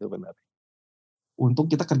gitu sebenarnya. Untung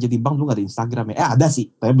kita kerja di bank dulu gak ada Instagram ya. Ada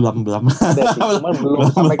sih, tapi belum Ada sih, cuman belum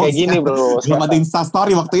sampai kayak gini bro. belum ada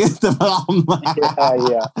Instastory waktu itu belum.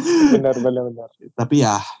 Iya, benar. Tapi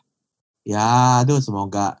aduh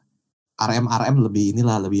semoga RM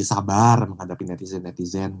lebih sabar menghadapi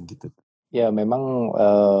netizen gitu. Ya memang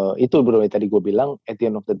itu bro tadi gue bilang at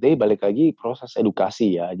the end of the day balik lagi proses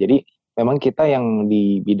edukasi ya. Jadi memang kita yang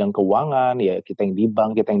di bidang keuangan ya, kita yang di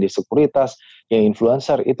bank, kita yang di sekuritas, yang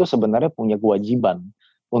influencer itu sebenarnya punya kewajiban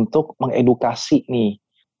untuk mengedukasi nih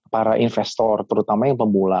para investor terutama yang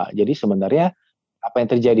pemula. Jadi sebenarnya apa yang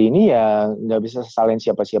terjadi ini ya nggak bisa salin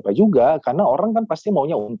siapa-siapa juga karena orang kan pasti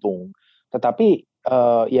maunya untung. Tetapi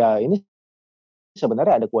ya ini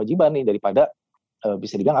sebenarnya ada kewajiban nih daripada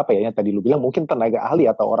bisa dibilang apa ya yang tadi lu bilang mungkin tenaga ahli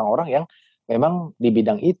atau orang-orang yang memang di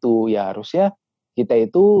bidang itu ya harusnya kita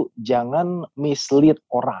itu jangan mislead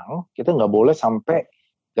orang, kita nggak boleh sampai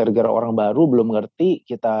gara-gara orang baru belum ngerti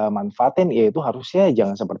kita manfaatin, ya itu harusnya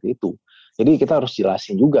jangan seperti itu. Jadi kita harus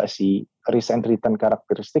jelasin juga sih risk and return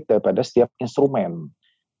karakteristik daripada setiap instrumen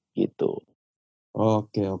gitu.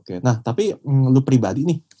 Oke. Nah tapi lu pribadi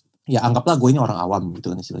nih, ya anggaplah gue ini orang awam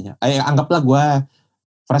gitu kan istilahnya. Anggaplah gue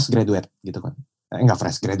fresh graduate gitu kan. Enggak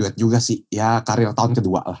fresh graduate juga sih, ya karir tahun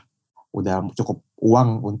kedua lah. Udah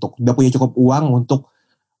punya cukup uang untuk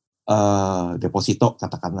deposito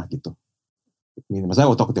katakanlah gitu.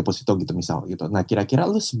 Misalnya untuk deposito gitu misal gitu. Nah kira-kira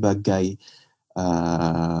lu sebagai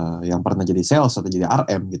yang pernah jadi sales atau jadi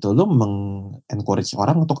RM gitu, lu encourage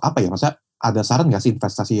orang untuk apa ya? Maksudnya ada saran nggak sih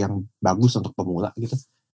investasi yang bagus untuk pemula gitu?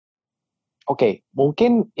 Oke,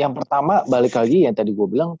 mungkin yang pertama balik lagi yang tadi gue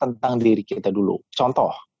bilang tentang diri kita dulu.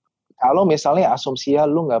 Contoh, kalau misalnya asumsi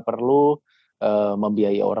lu nggak perlu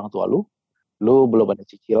membiayai orang tua lu belum ada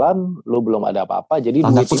cicilan, lu belum ada apa-apa, jadi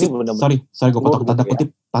Tanda duit kutip, ini benar-benar sorry gue potong,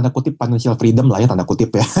 tanda kutip financial freedom lah ya, tanda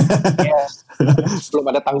kutip ya. yes, belum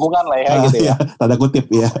ada tanggungan lah ya gitu ya. Tanda kutip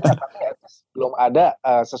ya. Tapi belum ada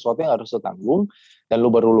sesuatu yang harus lu tanggung, dan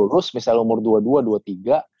lu baru lulus, misalnya umur 22,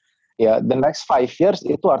 23, ya the next 5 years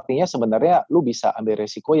itu artinya sebenarnya lu bisa ambil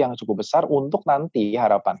resiko yang cukup besar untuk nanti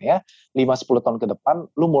harapannya 5-10 tahun ke depan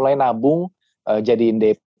lu mulai nabung, jadiin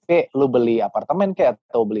DP, lu beli apartemen kayak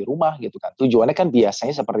atau beli rumah gitu kan. Tujuannya kan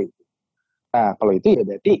biasanya seperti itu. Nah, kalau itu ya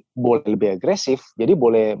berarti boleh lebih agresif, jadi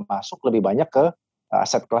boleh masuk lebih banyak ke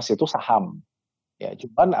aset kelas itu saham. Ya,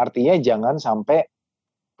 cuman artinya jangan sampai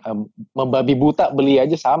membabi buta beli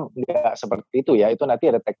aja saham, nggak seperti itu ya. Itu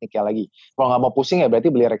nanti ada tekniknya lagi. Kalau nggak mau pusing ya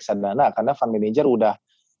berarti beli reksadana, karena fund manager udah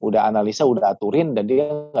analisa, udah aturin, dan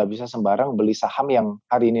dia nggak bisa sembarang beli saham yang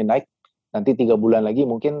hari ini naik, nanti 3 bulan lagi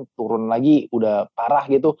mungkin turun lagi, udah parah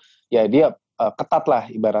gitu. Ya dia ketat lah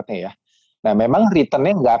ibaratnya ya. Nah memang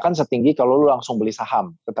returnnya nggak akan setinggi kalau lu langsung beli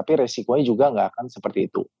saham, tetapi resikonya juga nggak akan seperti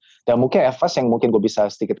itu. Dan mungkin advice yang mungkin gue bisa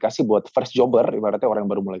sedikit kasih buat first jobber, ibaratnya orang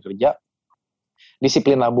yang baru mulai kerja,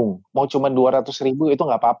 disiplin nabung. Mau cuma 200.000 itu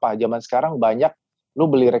nggak apa-apa. Zaman sekarang banyak, lu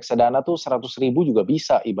beli reksadana tuh 100.000 juga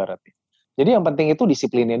bisa ibaratnya. Jadi yang penting itu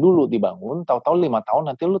disiplinnya dulu dibangun, tahu-tahu 5 tahun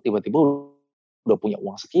nanti lu tiba-tiba udah punya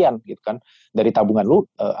uang sekian gitu kan. Dari tabungan lu,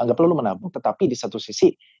 anggaplah lu menabung, tetapi di satu sisi,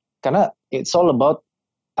 karena it's all about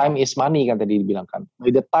time is money kan tadi dibilang kan.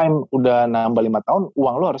 By the time udah nambah 5 tahun,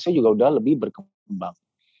 uang lu harusnya juga udah lebih berkembang.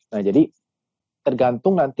 Nah jadi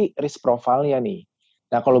tergantung nanti risk profile-nya nih.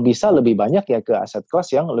 Nah kalau bisa lebih banyak ya ke aset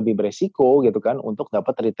kelas yang lebih beresiko gitu kan untuk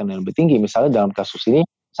dapat return yang lebih tinggi. Misalnya dalam kasus ini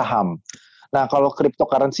saham. Nah kalau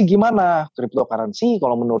cryptocurrency gimana? Cryptocurrency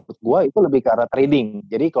kalau menurut gue itu lebih ke arah trading.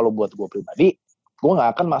 Jadi kalau buat gue pribadi, gue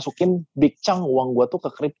nggak akan masukin big chunk uang gue tuh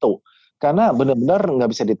ke crypto. Karena benar-benar nggak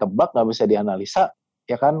bisa ditebak, nggak bisa dianalisa.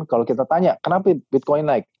 Ya kan kalau kita tanya, kenapa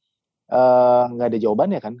Bitcoin naik? Nggak ada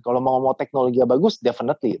jawabannya kan. Kalau mau ngomong teknologi bagus,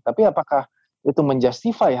 definitely. Tapi apakah itu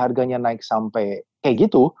menjustify harganya naik sampai kayak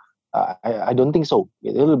gitu? I don't think so.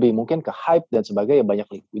 Itu lebih mungkin ke hype dan sebagainya, banyak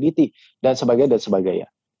liquidity dan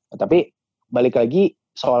sebagainya. Nah, tapi balik lagi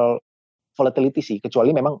soal volatility sih,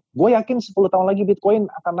 kecuali memang gue yakin 10 tahun lagi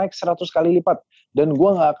Bitcoin akan naik 100 kali lipat dan gue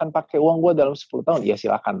nggak akan pakai uang gue dalam 10 tahun, ya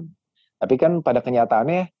silakan. Tapi kan pada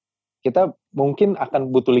kenyataannya kita mungkin akan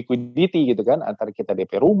butuh liquidity gitu kan, antara kita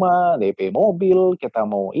DP rumah, DP mobil, kita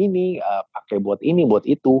mau ini, pakai buat ini, buat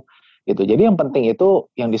itu, gitu. Jadi yang penting itu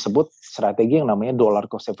yang disebut strategi yang namanya dollar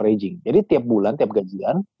cost averaging. Jadi tiap bulan, tiap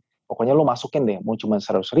gajian, pokoknya lo masukin deh, mau cuma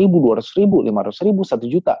 100.000, 200.000, 500.000, 1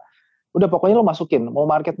 juta. Udah pokoknya lo masukin, mau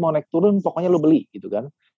market mau naik turun, pokoknya lo beli gitu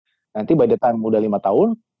kan. Nanti by the time udah 5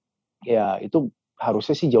 tahun, ya itu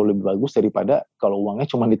harusnya sih jauh lebih bagus daripada kalau uangnya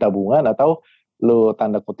cuma di tabungan atau lo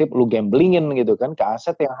tanda kutip lo gamblingin gitu kan ke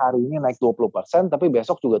aset yang hari ini naik 20% tapi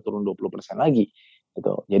besok juga turun 20% lagi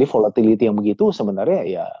gitu. Jadi volatility yang begitu sebenarnya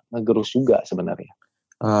ya ngegerus juga sebenarnya.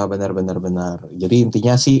 Benar. Jadi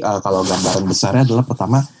intinya sih kalau gambaran besarnya adalah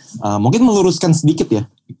pertama mungkin meluruskan sedikit ya.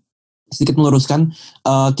 Sedikit meluruskan,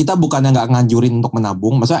 kita bukannya nggak nganjurin untuk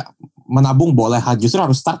menabung, maksudnya menabung boleh, justru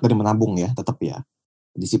harus start dari menabung ya, tetap ya.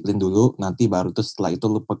 Disiplin dulu, nanti baru tuh setelah itu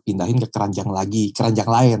lu pindahin ke keranjang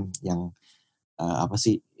lain yang apa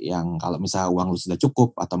sih, yang kalau misalnya uang lu sudah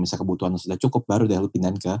cukup atau misalnya kebutuhan lu sudah cukup, baru deh lu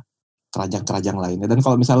pindahin ke keranjang lainnya. Dan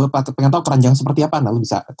kalau misalnya lu pengen tahu keranjang seperti apa, nah lu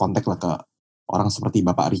bisa kontak lah ke orang seperti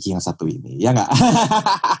Bapak Richie yang satu ini, ya nggak?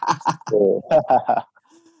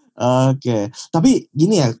 Oke, tapi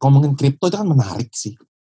gini ya, ngomongin kripto itu kan menarik sih.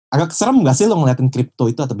 Agak serem gak sih lo ngeliatin kripto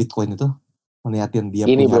itu atau Bitcoin itu? Ngeliatin dia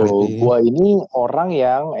Gini punya bro, rate. gue ini orang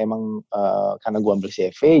yang emang karena gue ambil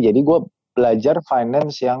CV, jadi gue belajar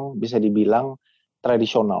finance yang bisa dibilang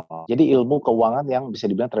tradisional. Jadi ilmu keuangan yang bisa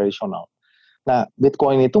dibilang tradisional. Nah,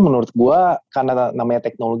 Bitcoin itu menurut gue, karena namanya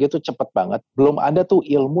teknologi itu cepet banget, belum ada tuh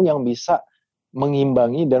ilmu yang bisa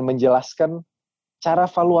mengimbangi dan menjelaskan cara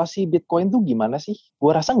valuasi Bitcoin tuh gimana sih?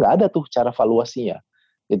 Gue rasa nggak ada tuh cara valuasinya,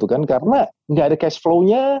 gitu kan? Karena nggak ada cash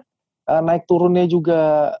flow-nya, naik turunnya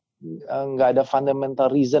juga nggak ada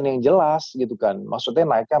fundamental reason yang jelas, gitu kan? Maksudnya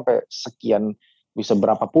naiknya sampai sekian, bisa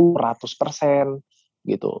berapa puluh ratus persen,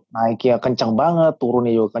 gitu. Naiknya kencang banget,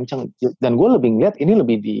 turunnya juga kencang. Dan gue lebih ngeliat ini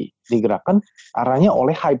lebih digerakkan arahnya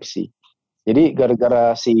oleh hype sih. Jadi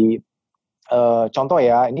gara-gara si contoh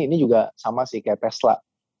ya, ini juga sama sih kayak Tesla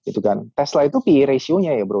gitu kan. Tesla itu PE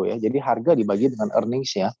ratio-nya ya bro ya. Jadi harga dibagi dengan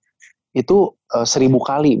earnings-nya itu 1.000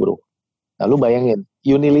 kali bro. Nah lu bayangin,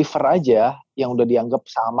 Unilever aja yang udah dianggap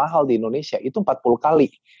saham mahal di Indonesia itu 40 kali.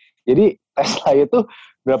 Jadi Tesla itu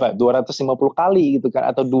berapa? 250 kali gitu kan.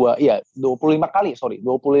 Atau 25 kali, 25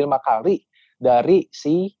 kali dari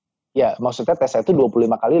si, ya maksudnya Tesla itu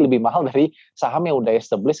 25 kali lebih mahal dari saham yang udah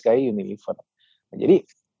established kayak Unilever. Nah, jadi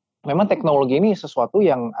memang teknologi ini sesuatu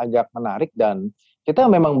yang agak menarik dan kita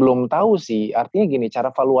memang belum tahu sih. Artinya gini,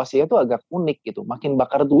 cara valuasinya itu agak unik gitu. Makin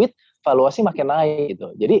bakar duit, valuasi makin naik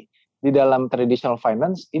gitu. Jadi di dalam traditional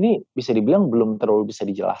finance ini bisa dibilang belum terlalu bisa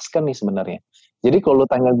dijelaskan nih sebenarnya. Jadi kalau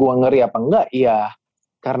tanya gue ngeri apa enggak, ya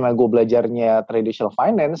karena gue belajarnya traditional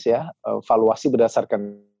finance ya, valuasi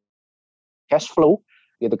berdasarkan cash flow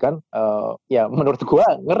gitu kan, ya menurut gue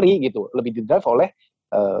ngeri gitu. Lebih didrive oleh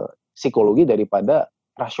psikologi daripada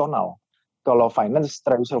rasional. Kalau finance,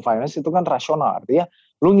 traditional finance itu kan rasional, artinya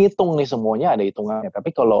lu ngitung nih semuanya ada hitungannya. Tapi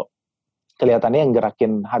kalau kelihatannya yang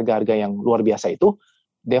gerakin harga-harga yang luar biasa itu,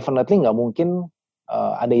 definitely nggak mungkin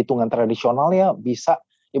ada hitungan tradisionalnya bisa.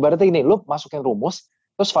 Ibaratnya gini, lu masukin rumus,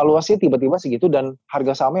 terus valuasi tiba-tiba segitu dan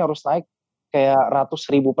harga sahamnya harus naik kayak ratus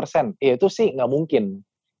ribu %. Ya itu sih nggak mungkin.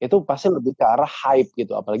 Itu pasti lebih ke arah hype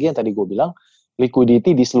gitu. Apalagi yang tadi gue bilang,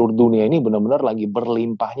 liquidity di seluruh dunia ini benar-benar lagi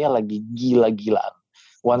berlimpahnya, lagi gila-gilaan.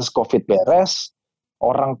 Once COVID beres,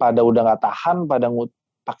 orang pada udah nggak tahan, pada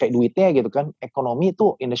pakai duitnya gitu kan, ekonomi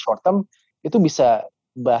itu in the short term, itu bisa,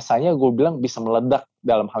 bahasanya gue bilang bisa meledak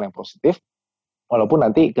dalam hal yang positif, walaupun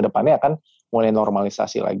nanti ke depannya akan mulai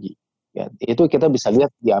normalisasi lagi. Ya, itu kita bisa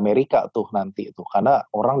lihat di Amerika tuh nanti itu, karena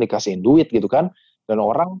orang dikasihin duit gitu kan, dan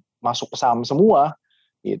orang masuk ke saham semua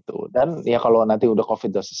gitu. Dan ya kalau nanti udah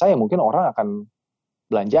COVID udah selesai, mungkin orang akan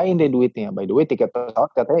belanjain deh duitnya. By the way, tiket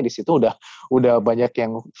pesawat katanya di situ udah banyak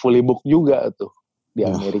yang fully book juga tuh di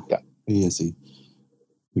Amerika. Iya sih,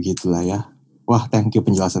 begitulah ya. Wah, thank you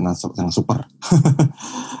penjelasan yang super.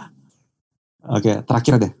 Oke,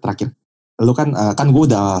 terakhir. Lu kan gue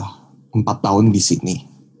udah 4 tahun di sini.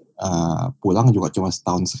 Pulang juga cuma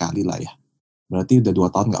setahun sekali lah ya. Berarti udah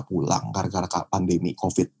 2 tahun nggak pulang gara-gara pandemi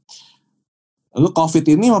COVID. Lu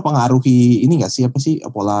COVID ini mempengaruhi ini nggak sih, apa sih,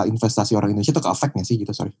 pola investasi orang Indonesia tuh ke-affect nggak sih gitu,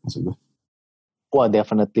 maksud gue. Wah,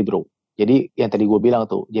 definitely bro. Jadi yang tadi gue bilang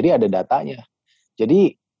tuh, jadi ada datanya.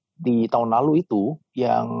 Jadi di tahun lalu itu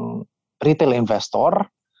yang retail investor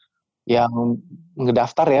yang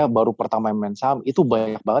ngedaftar ya baru pertama main saham itu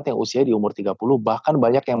banyak banget yang usia di umur 30, bahkan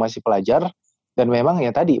banyak yang masih pelajar dan memang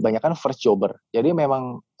ya tadi banyak kan first jobber. Jadi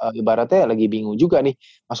memang ibaratnya lagi bingung juga nih.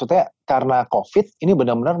 Maksudnya karena COVID ini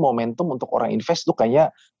benar-benar momentum untuk orang invest tuh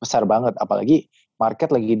kayaknya besar banget, apalagi market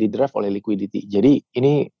lagi di-drive oleh liquidity. Jadi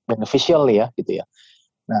ini beneficial nih ya gitu ya.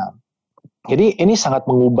 Nah, jadi ini sangat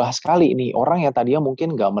mengubah sekali ini. Orang yang tadinya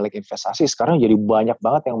mungkin nggak melek investasi, sekarang jadi banyak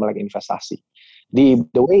banget yang melek investasi. Di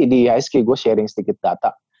ISK gue sharing sedikit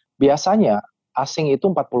data. Biasanya asing itu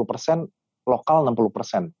 40%, lokal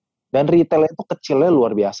 60%. Dan retail itu kecilnya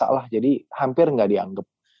luar biasa lah, jadi hampir nggak dianggap.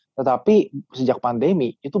 Tetapi sejak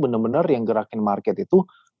pandemi itu benar-benar yang gerakin market itu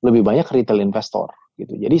lebih banyak retail investor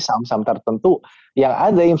gitu. Jadi saham-saham tertentu yang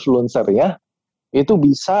ada influencernya itu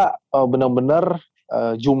bisa benar-benar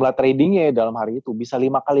jumlah tradingnya dalam hari itu bisa 5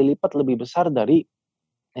 kali lipat lebih besar dari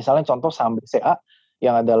misalnya contoh saham BCA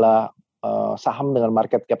yang adalah saham dengan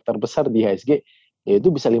market cap terbesar di IHSG, yaitu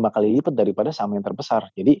bisa 5 kali lipat daripada saham yang terbesar.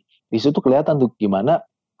 Jadi di situ kelihatan tuh gimana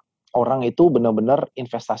orang itu benar-benar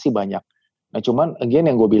investasi banyak. Nah cuman again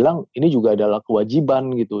yang gue bilang ini juga adalah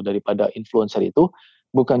kewajiban gitu daripada influencer itu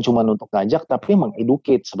bukan cuma untuk ngajak tapi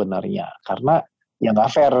mengeducate sebenarnya. Karena ya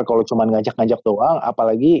nggak fair kalau cuma ngajak-ngajak doang,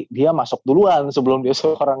 apalagi dia masuk duluan sebelum dia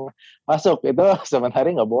seorang masuk, itu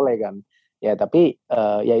sebenarnya nggak boleh kan. Ya tapi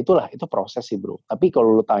ya itulah, itu proses sih bro. Tapi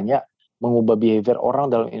kalau lu tanya mengubah behavior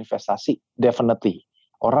orang dalam investasi, definitely.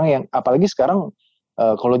 Orang yang apalagi sekarang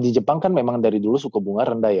kalau di Jepang kan memang dari dulu suku bunga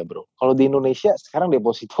rendah ya bro. Kalau di Indonesia sekarang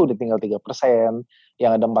deposito udah tinggal 3%,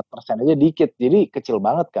 yang ada 4% aja dikit, jadi kecil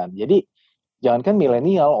banget kan. Jadi jangankan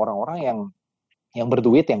milenial, orang-orang yang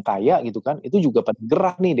berduit, yang kaya gitu kan, itu juga pada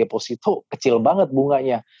gerah nih, deposito kecil banget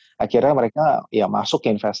bunganya. Akhirnya mereka ya masuk ke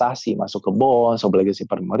investasi, masuk ke bond, obligasi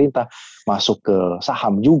pemerintah, masuk ke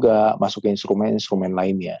saham juga, masuk ke instrumen-instrumen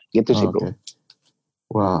lainnya. Gitu sih bro.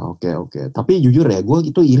 Wah, oke. Tapi jujur ya, gue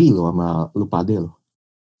itu iri loh sama lu pade loh.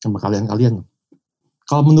 Sama kalian.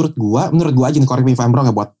 Kalau menurut gua aja nih, correct me if I'm wrong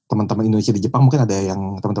ya, buat teman-teman Indonesia di Jepang, mungkin ada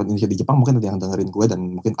yang teman-teman Indonesia di Jepang mungkin ada yang dengerin gue dan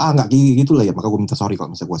mungkin nggak gitu lah ya, maka gue minta sorry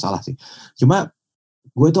kalau misalnya gue salah sih. Cuma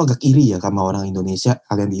gue itu agak iri ya sama orang Indonesia,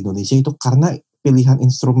 kalian di Indonesia itu, karena pilihan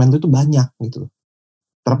instrumen itu banyak gitu.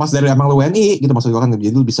 Terlepas dari emang lu WNI gitu, maksud gue kan, jadi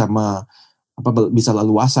lu bisa bisa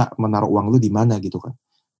leluasa menaruh uang lu di mana gitu kan.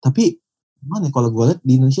 Tapi gimana kalau gue lihat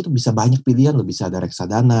di Indonesia tuh bisa banyak pilihan, lu bisa ada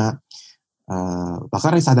reksadana.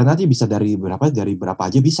 Bahkan reksadana aja bisa dari berapa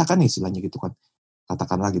aja bisa kan istilahnya gitu kan,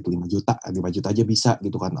 katakanlah gitu 5 juta aja bisa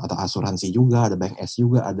gitu kan, atau asuransi juga, ada bank S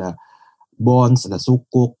juga, ada bonds, ada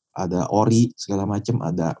sukuk, ada ori segala macam,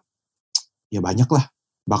 ada ya banyak lah,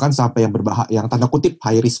 bahkan sampai yang tanda kutip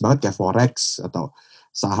high risk banget kayak forex atau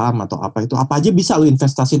saham atau apa aja bisa lu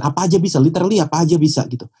investasiin, apa aja bisa, literally apa aja bisa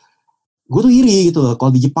gitu. Gue tuh iri gitu loh,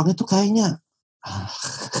 kalau di Jepang itu kayaknya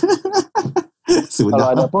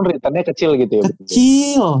Kalau ada pun returnnya kecil gitu ya.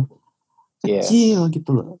 Kecil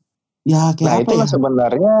gitu loh. Ya kayak nah apa itulah ya?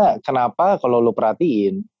 sebenarnya kenapa kalau lo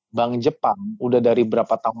perhatiin Bank Jepang udah dari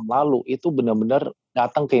berapa tahun lalu itu benar-benar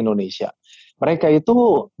datang ke Indonesia. Mereka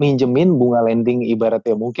itu minjemin bunga lending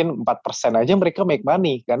ibaratnya mungkin 4% aja mereka make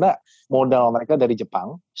money karena modal mereka dari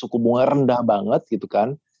Jepang, suku bunga rendah banget gitu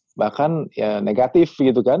kan, bahkan ya negatif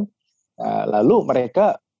gitu kan. Nah, lalu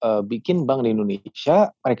mereka bikin bank di Indonesia,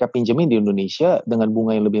 mereka pinjemin di Indonesia dengan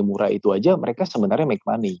bunga yang lebih murah itu aja mereka sebenarnya make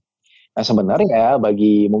money. Nah sebenarnya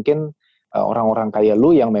bagi mungkin orang-orang kaya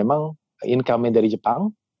lu yang memang income-nya dari Jepang,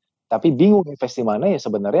 tapi bingung invest di mana, ya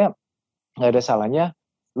sebenarnya nggak ada salahnya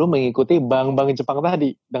lu mengikuti bank-bank Jepang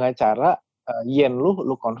tadi dengan cara yen lu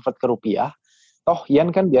convert ke rupiah. Toh yen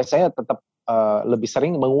kan biasanya tetap lebih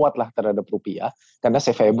sering menguat lah terhadap rupiah karena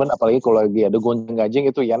safe haven, apalagi kalau lagi ada gonjang-ganjing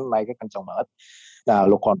itu yen naiknya kencang banget. Nah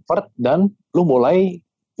lu convert dan lu mulai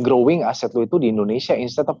growing aset lu itu di Indonesia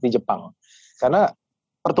instead of di Jepang. Karena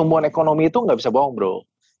pertumbuhan ekonomi itu nggak bisa bohong bro.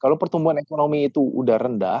 Kalau pertumbuhan ekonomi itu udah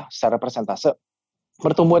rendah secara persentase,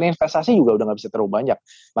 pertumbuhan investasi juga udah nggak bisa terlalu banyak.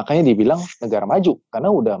 Makanya dibilang negara maju, karena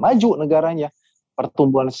udah maju negaranya.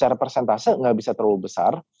 Pertumbuhan secara persentase nggak bisa terlalu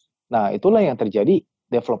besar. Nah itulah yang terjadi,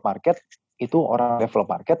 develop market, itu orang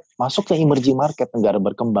develop market masuk ke emerging market, negara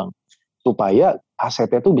berkembang. Supaya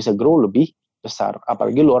asetnya itu bisa grow lebih besar.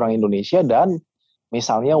 Apalagi lu orang Indonesia dan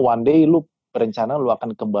misalnya one day lu berencana lu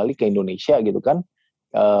akan kembali ke Indonesia gitu kan,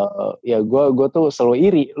 ya gue tuh selalu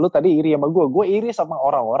iri. Lu tadi iri sama gue iri sama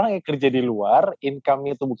orang-orang yang kerja di luar,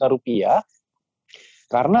 income-nya itu bukan rupiah,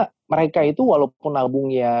 karena mereka itu walaupun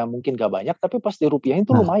nabungnya mungkin gak banyak, tapi pas di rupiahnya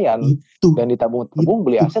itu lumayan, dan ditabung-tabung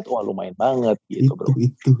beli aset, wah lumayan banget gitu bro.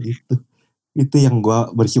 Itu yang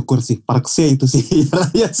gue bersyukur sih, parkse itu sih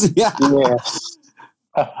ya sih ya.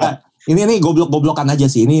 Nah, ini goblok-goblokan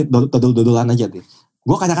aja sih, ini dodol-dodolan aja deh.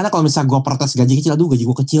 Gue kadang-kadang kalau misalnya gue protes gaji kecil, aduh gaji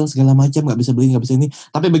gue kecil segala macam, nggak bisa beli, nggak bisa ini.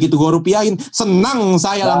 Tapi begitu gue rupiahin, senang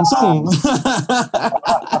saya langsung.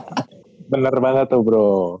 Bener banget tuh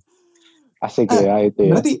bro, asik ya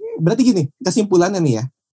itu ya. Berarti gini, kesimpulannya nih ya.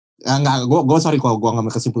 Gue sorry kalau gue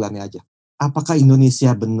ngambil kesimpulannya aja. Apakah Indonesia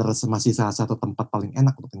bener masih salah satu tempat paling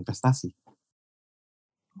enak untuk investasi?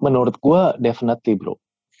 Menurut gue definitely bro.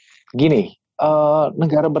 Gini,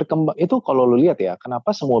 negara berkembang itu kalau lu lihat ya,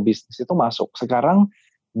 kenapa semua bisnis itu masuk. Sekarang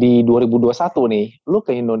di 2021 nih, lu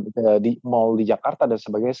di mall di Jakarta dan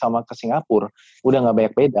sebagainya sama ke Singapura, udah nggak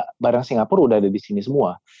banyak beda. Barang Singapura udah ada di sini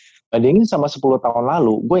semua. Bandingin sama 10 tahun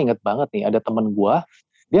lalu, gue inget banget nih, ada temen gue,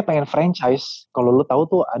 dia pengen franchise. Kalau lu tahu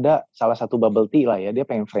tuh ada salah satu bubble tea lah ya, dia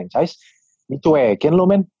pengen franchise, dicuekin lu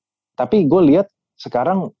men. Tapi gue lihat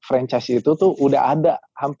sekarang franchise itu tuh udah ada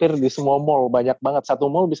hampir di semua mall, banyak banget. Satu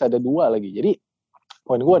mall bisa ada 2 lagi. Jadi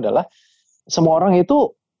poin gue adalah semua orang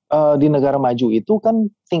itu di negara maju itu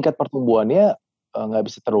kan tingkat pertumbuhannya nggak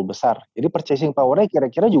bisa terlalu besar. Jadi purchasing power-nya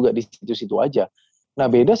kira-kira juga di situ-situ aja.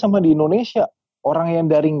 Nah beda sama di Indonesia, orang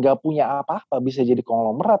yang dari nggak punya apa-apa bisa jadi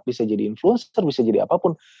konglomerat, bisa jadi influencer, bisa jadi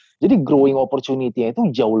apapun. Jadi growing opportunity-nya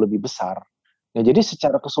itu jauh lebih besar. Nah jadi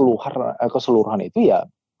secara keseluruhan itu ya,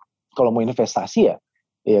 kalau mau investasi ya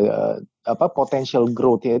potential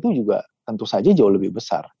growth-nya itu juga tentu saja jauh lebih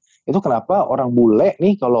besar. Itu kenapa orang bule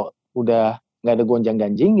nih kalau udah nggak ada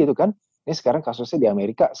gonjang-ganjing gitu kan, ini sekarang kasusnya di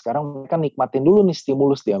Amerika, sekarang mereka nikmatin dulu nih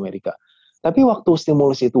stimulus di Amerika. Tapi waktu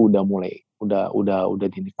stimulus itu udah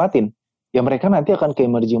dinikmatin, ya mereka nanti akan ke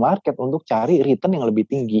emerging market untuk cari return yang lebih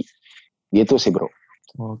tinggi. Gitu sih bro.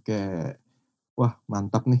 Oke, wah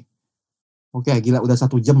mantap nih. Oke, gila udah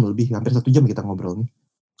 1 jam lebih, hampir 1 jam kita ngobrol nih.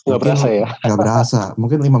 Gak berasa ya? Gak berasa.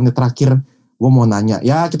 Mungkin 5 menit terakhir gue mau nanya.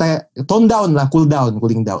 Ya kita tone down lah,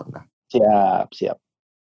 cooling down lah. Siap.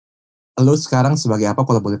 Lo sekarang sebagai apa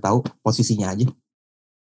kalau boleh tahu posisinya aja?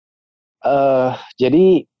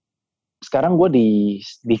 Jadi sekarang gue di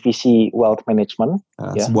divisi wealth management.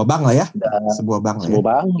 Ya. Sebuah bank lah ya. Sebuah bank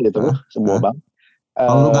gitu loh. Sebuah bank.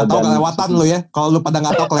 Kalau lu nggak tahu kelewatan lo ya. Kalau lu pada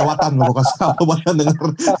nggak tahu kelewatan lo kasih tahu pada denger.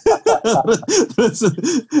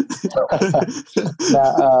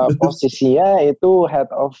 Nah posisinya itu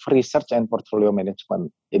head of research and portfolio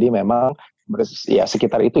management. Jadi memang ya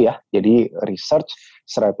sekitar itu ya. Jadi research,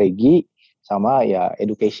 strategi, sama ya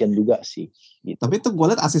education juga sih. Gitu. Tapi itu gue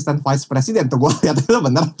liat asisten vice president tuh, gue liat itu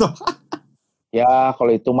bener tuh. Ya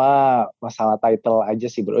kalau itu mah masalah title aja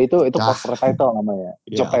sih bro. Itu corporate title namanya.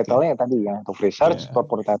 Job title-nya yang tadi yang untuk research,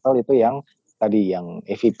 corporate title itu yang tadi yang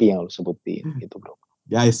EVP yang lu sebutin gitu bro.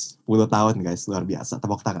 Guys, 10 tahun guys, luar biasa.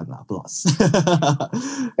 Tepuk tangan lah, applause.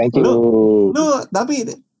 Thank you. Lu tapi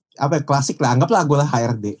apa klasik lah, anggaplah gue lah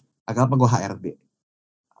HRD. Anggaplah gue HRD.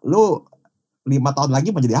 Lu 5 tahun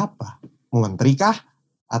lagi mau jadi apa? Mau menteri kah?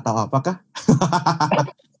 Atau apakah?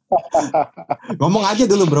 Ngomong aja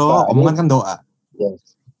dulu bro, omongan kan doa.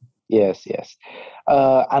 Yes.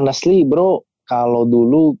 Honestly bro, kalau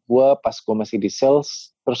dulu gue pas gue masih di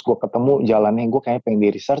sales, terus gue ketemu jalannya gue kayaknya pengen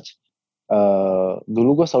di research.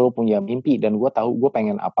 Dulu gue selalu punya mimpi dan gue tahu gue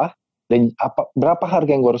pengen apa dan berapa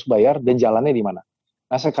harga yang gue harus bayar dan jalannya di mana.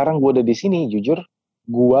 Nah sekarang gue udah di sini, jujur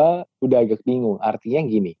gue udah agak bingung. Artinya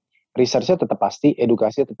gini, researchnya tetap pasti,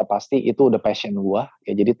 edukasinya tetap pasti, itu udah passion gue.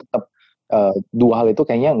 Ya jadi tetap 2 hal itu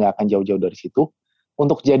kayaknya nggak akan jauh-jauh dari situ.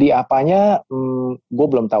 Untuk jadi apanya, gue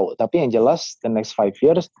belum tahu. Tapi yang jelas the next 5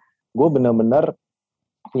 years, gue benar-benar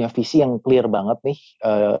punya visi yang clear banget nih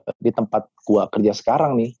di tempat gue kerja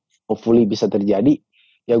sekarang nih. Hopefully bisa terjadi.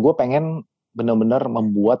 Ya gue pengen benar-benar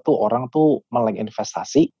membuat tuh orang tuh melek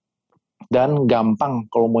investasi dan gampang.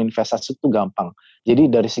 Kalau mau investasi tuh gampang. Jadi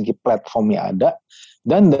dari segi platformnya ada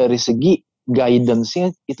dan dari segi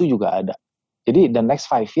guidance-nya itu juga ada. Jadi the next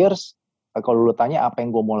 5 years kalau lu tanya apa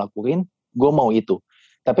yang gue mau lakuin, gue mau itu.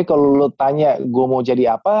 Tapi kalau lu tanya gue mau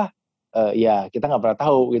jadi apa, ya kita nggak pernah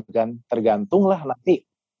tahu gitu kan. Tergantung lah nanti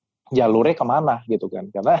jalurnya kemana gitu kan.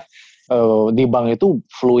 Karena di bank itu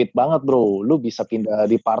fluid banget bro. Lu bisa pindah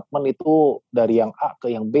departemen itu dari yang A ke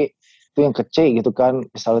yang B, itu yang ke C gitu kan.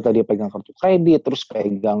 Misalnya tadi pegang kartu kredit, terus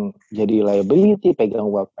pegang jadi liability, pegang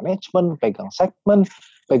wealth management, pegang segment,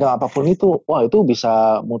 pegang apapun itu. Wah itu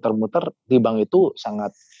bisa muter-muter di bank itu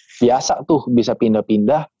sangat biasa tuh, bisa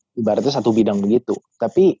pindah-pindah ibaratnya satu bidang begitu.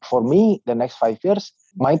 Tapi for me the next 5 years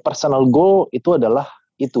my personal goal itu adalah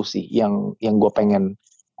itu sih yang gue pengen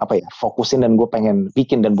fokusin dan gue pengen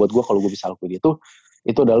bikin, dan buat gue kalau gue bisa lakuin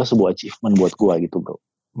itu adalah sebuah achievement buat gue gitu bro.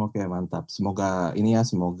 Oke mantap, semoga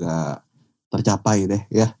tercapai deh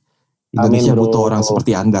ya. Indonesia Amin, butuh orang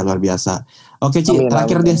seperti Anda, luar biasa. Oke Ci,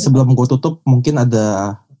 terakhir deh sebelum gue tutup, mungkin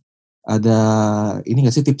ada ini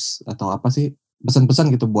nggak sih tips atau apa sih pesan-pesan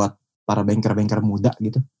gitu buat para banker muda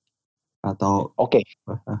gitu? Atau Oke.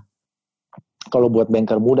 Kalau buat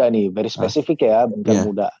banker muda nih, very spesifik ya banker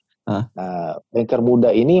muda. Nah, banker muda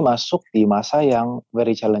ini masuk di masa yang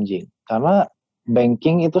very challenging karena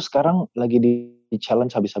banking itu sekarang lagi di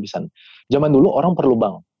challenge habis-habisan. Zaman dulu orang perlu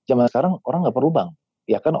bank, zaman sekarang orang nggak perlu bank.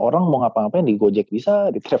 Ya kan orang mau ngapa-ngapain di Gojek bisa,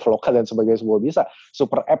 di Traveloka dan sebagainya semua bisa.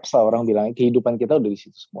 Super apps lah orang bilang, kehidupan kita udah di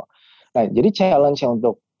situ semua. Nah, jadi challenge-nya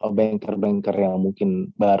untuk banker-banker yang mungkin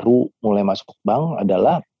baru mulai masuk bank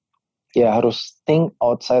adalah ya harus think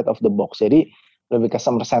outside of the box. Jadi lebih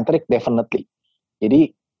customer centric definitely.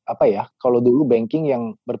 Jadi apa ya, kalau dulu banking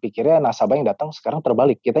yang berpikirnya nasabah yang datang, sekarang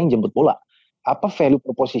terbalik, kita yang jemput bola. Apa value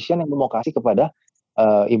proposition yang lu mau kasih kepada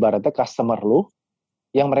ibaratnya customer lu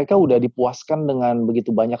yang mereka udah dipuaskan dengan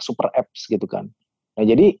begitu banyak super apps gitu kan. Nah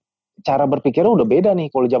jadi cara berpikirnya udah beda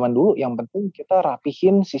nih. Kalau zaman dulu yang penting kita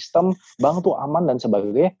rapihin sistem bank tuh aman dan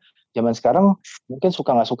sebagainya. Zaman sekarang mungkin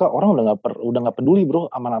suka nggak suka orang udah nggak peduli bro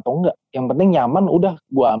aman atau enggak. Yang penting nyaman udah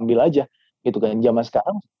gua ambil aja gitu kan. Zaman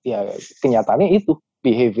sekarang ya kenyataannya itu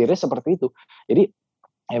behaviornya seperti itu. Jadi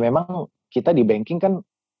ya memang kita di banking kan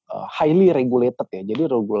highly regulated ya. Jadi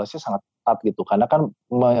regulasinya sangat ketat gitu. Karena kan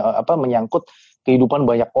menyangkut kehidupan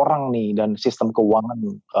banyak orang nih dan sistem keuangan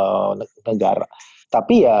negara.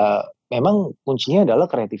 Tapi ya memang kuncinya adalah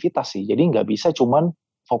kreativitas sih. Jadi nggak bisa cuman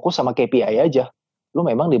fokus sama KPI aja. Lu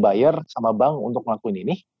memang dibayar sama bank untuk ngelakuin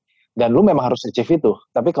ini dan lu memang harus achieve itu.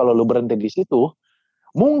 Tapi kalau lu berhenti di situ,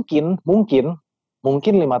 mungkin 5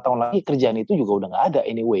 tahun lagi kerjaan itu juga udah nggak ada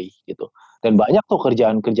anyway gitu. Dan banyak tuh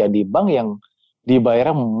kerjaan-kerjaan di bank yang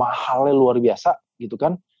dibayarnya mahalnya luar biasa gitu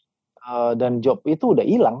kan. Dan job itu udah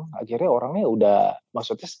hilang, akhirnya orangnya udah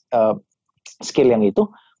maksudnya skill yang itu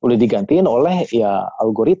udah digantiin oleh ya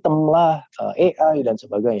algoritma lah, AI dan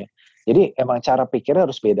sebagainya. Jadi emang cara pikirnya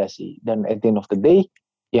harus beda sih. Dan at the end of the day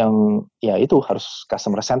yang ya itu harus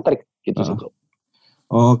customer centric gitu sih bro.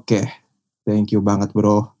 Oke. Thank you banget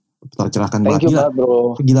bro. Tercerahkan banget. Thank you banget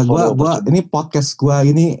bro. Gila gua ini podcast gua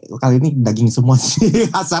ini kali ini daging semua sih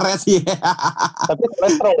kasarnya sih. Tapi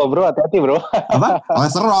kolesterol loh bro, hati-hati bro. Apa?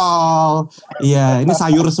 Kolesterol. Iya, ini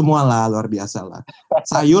sayur semua lah, luar biasa lah.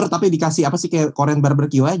 Sayur tapi dikasih apa sih kayak Korean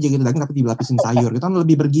barbecue aja gitu daging tapi dilapisin sayur. Itu kan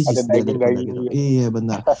lebih bergizi sih daripada gitu. Iya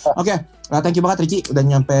benar. Oke, thank you banget Richie udah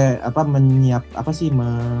nyampe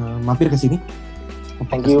mampir ke sini.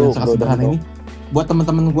 Thank you bro. Sederhana ini. Buat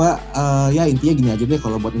teman-teman gue, ya intinya gini aja deh,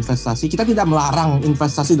 kalau buat investasi, kita tidak melarang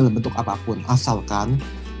investasi dalam bentuk apapun, asalkan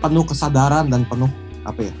penuh kesadaran dan penuh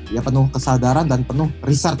kesadaran dan penuh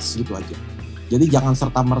research gitu aja. Jadi jangan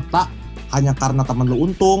serta-merta hanya karena teman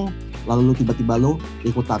lu untung, lalu lu tiba-tiba lu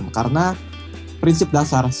ikutan. Karena prinsip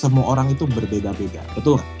dasar semua orang itu berbeda-beda,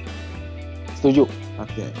 betul nggak? Setuju.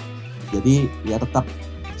 Oke. Jadi ya tetap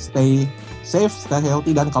stay safe, stay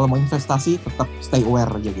healthy, dan kalau mau investasi tetap stay aware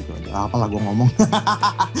aja gitu aja. Apalah gue ngomong.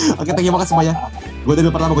 Oke, thank you banget semuanya. Gue dari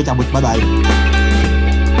pertama gue cabut. Bye-bye.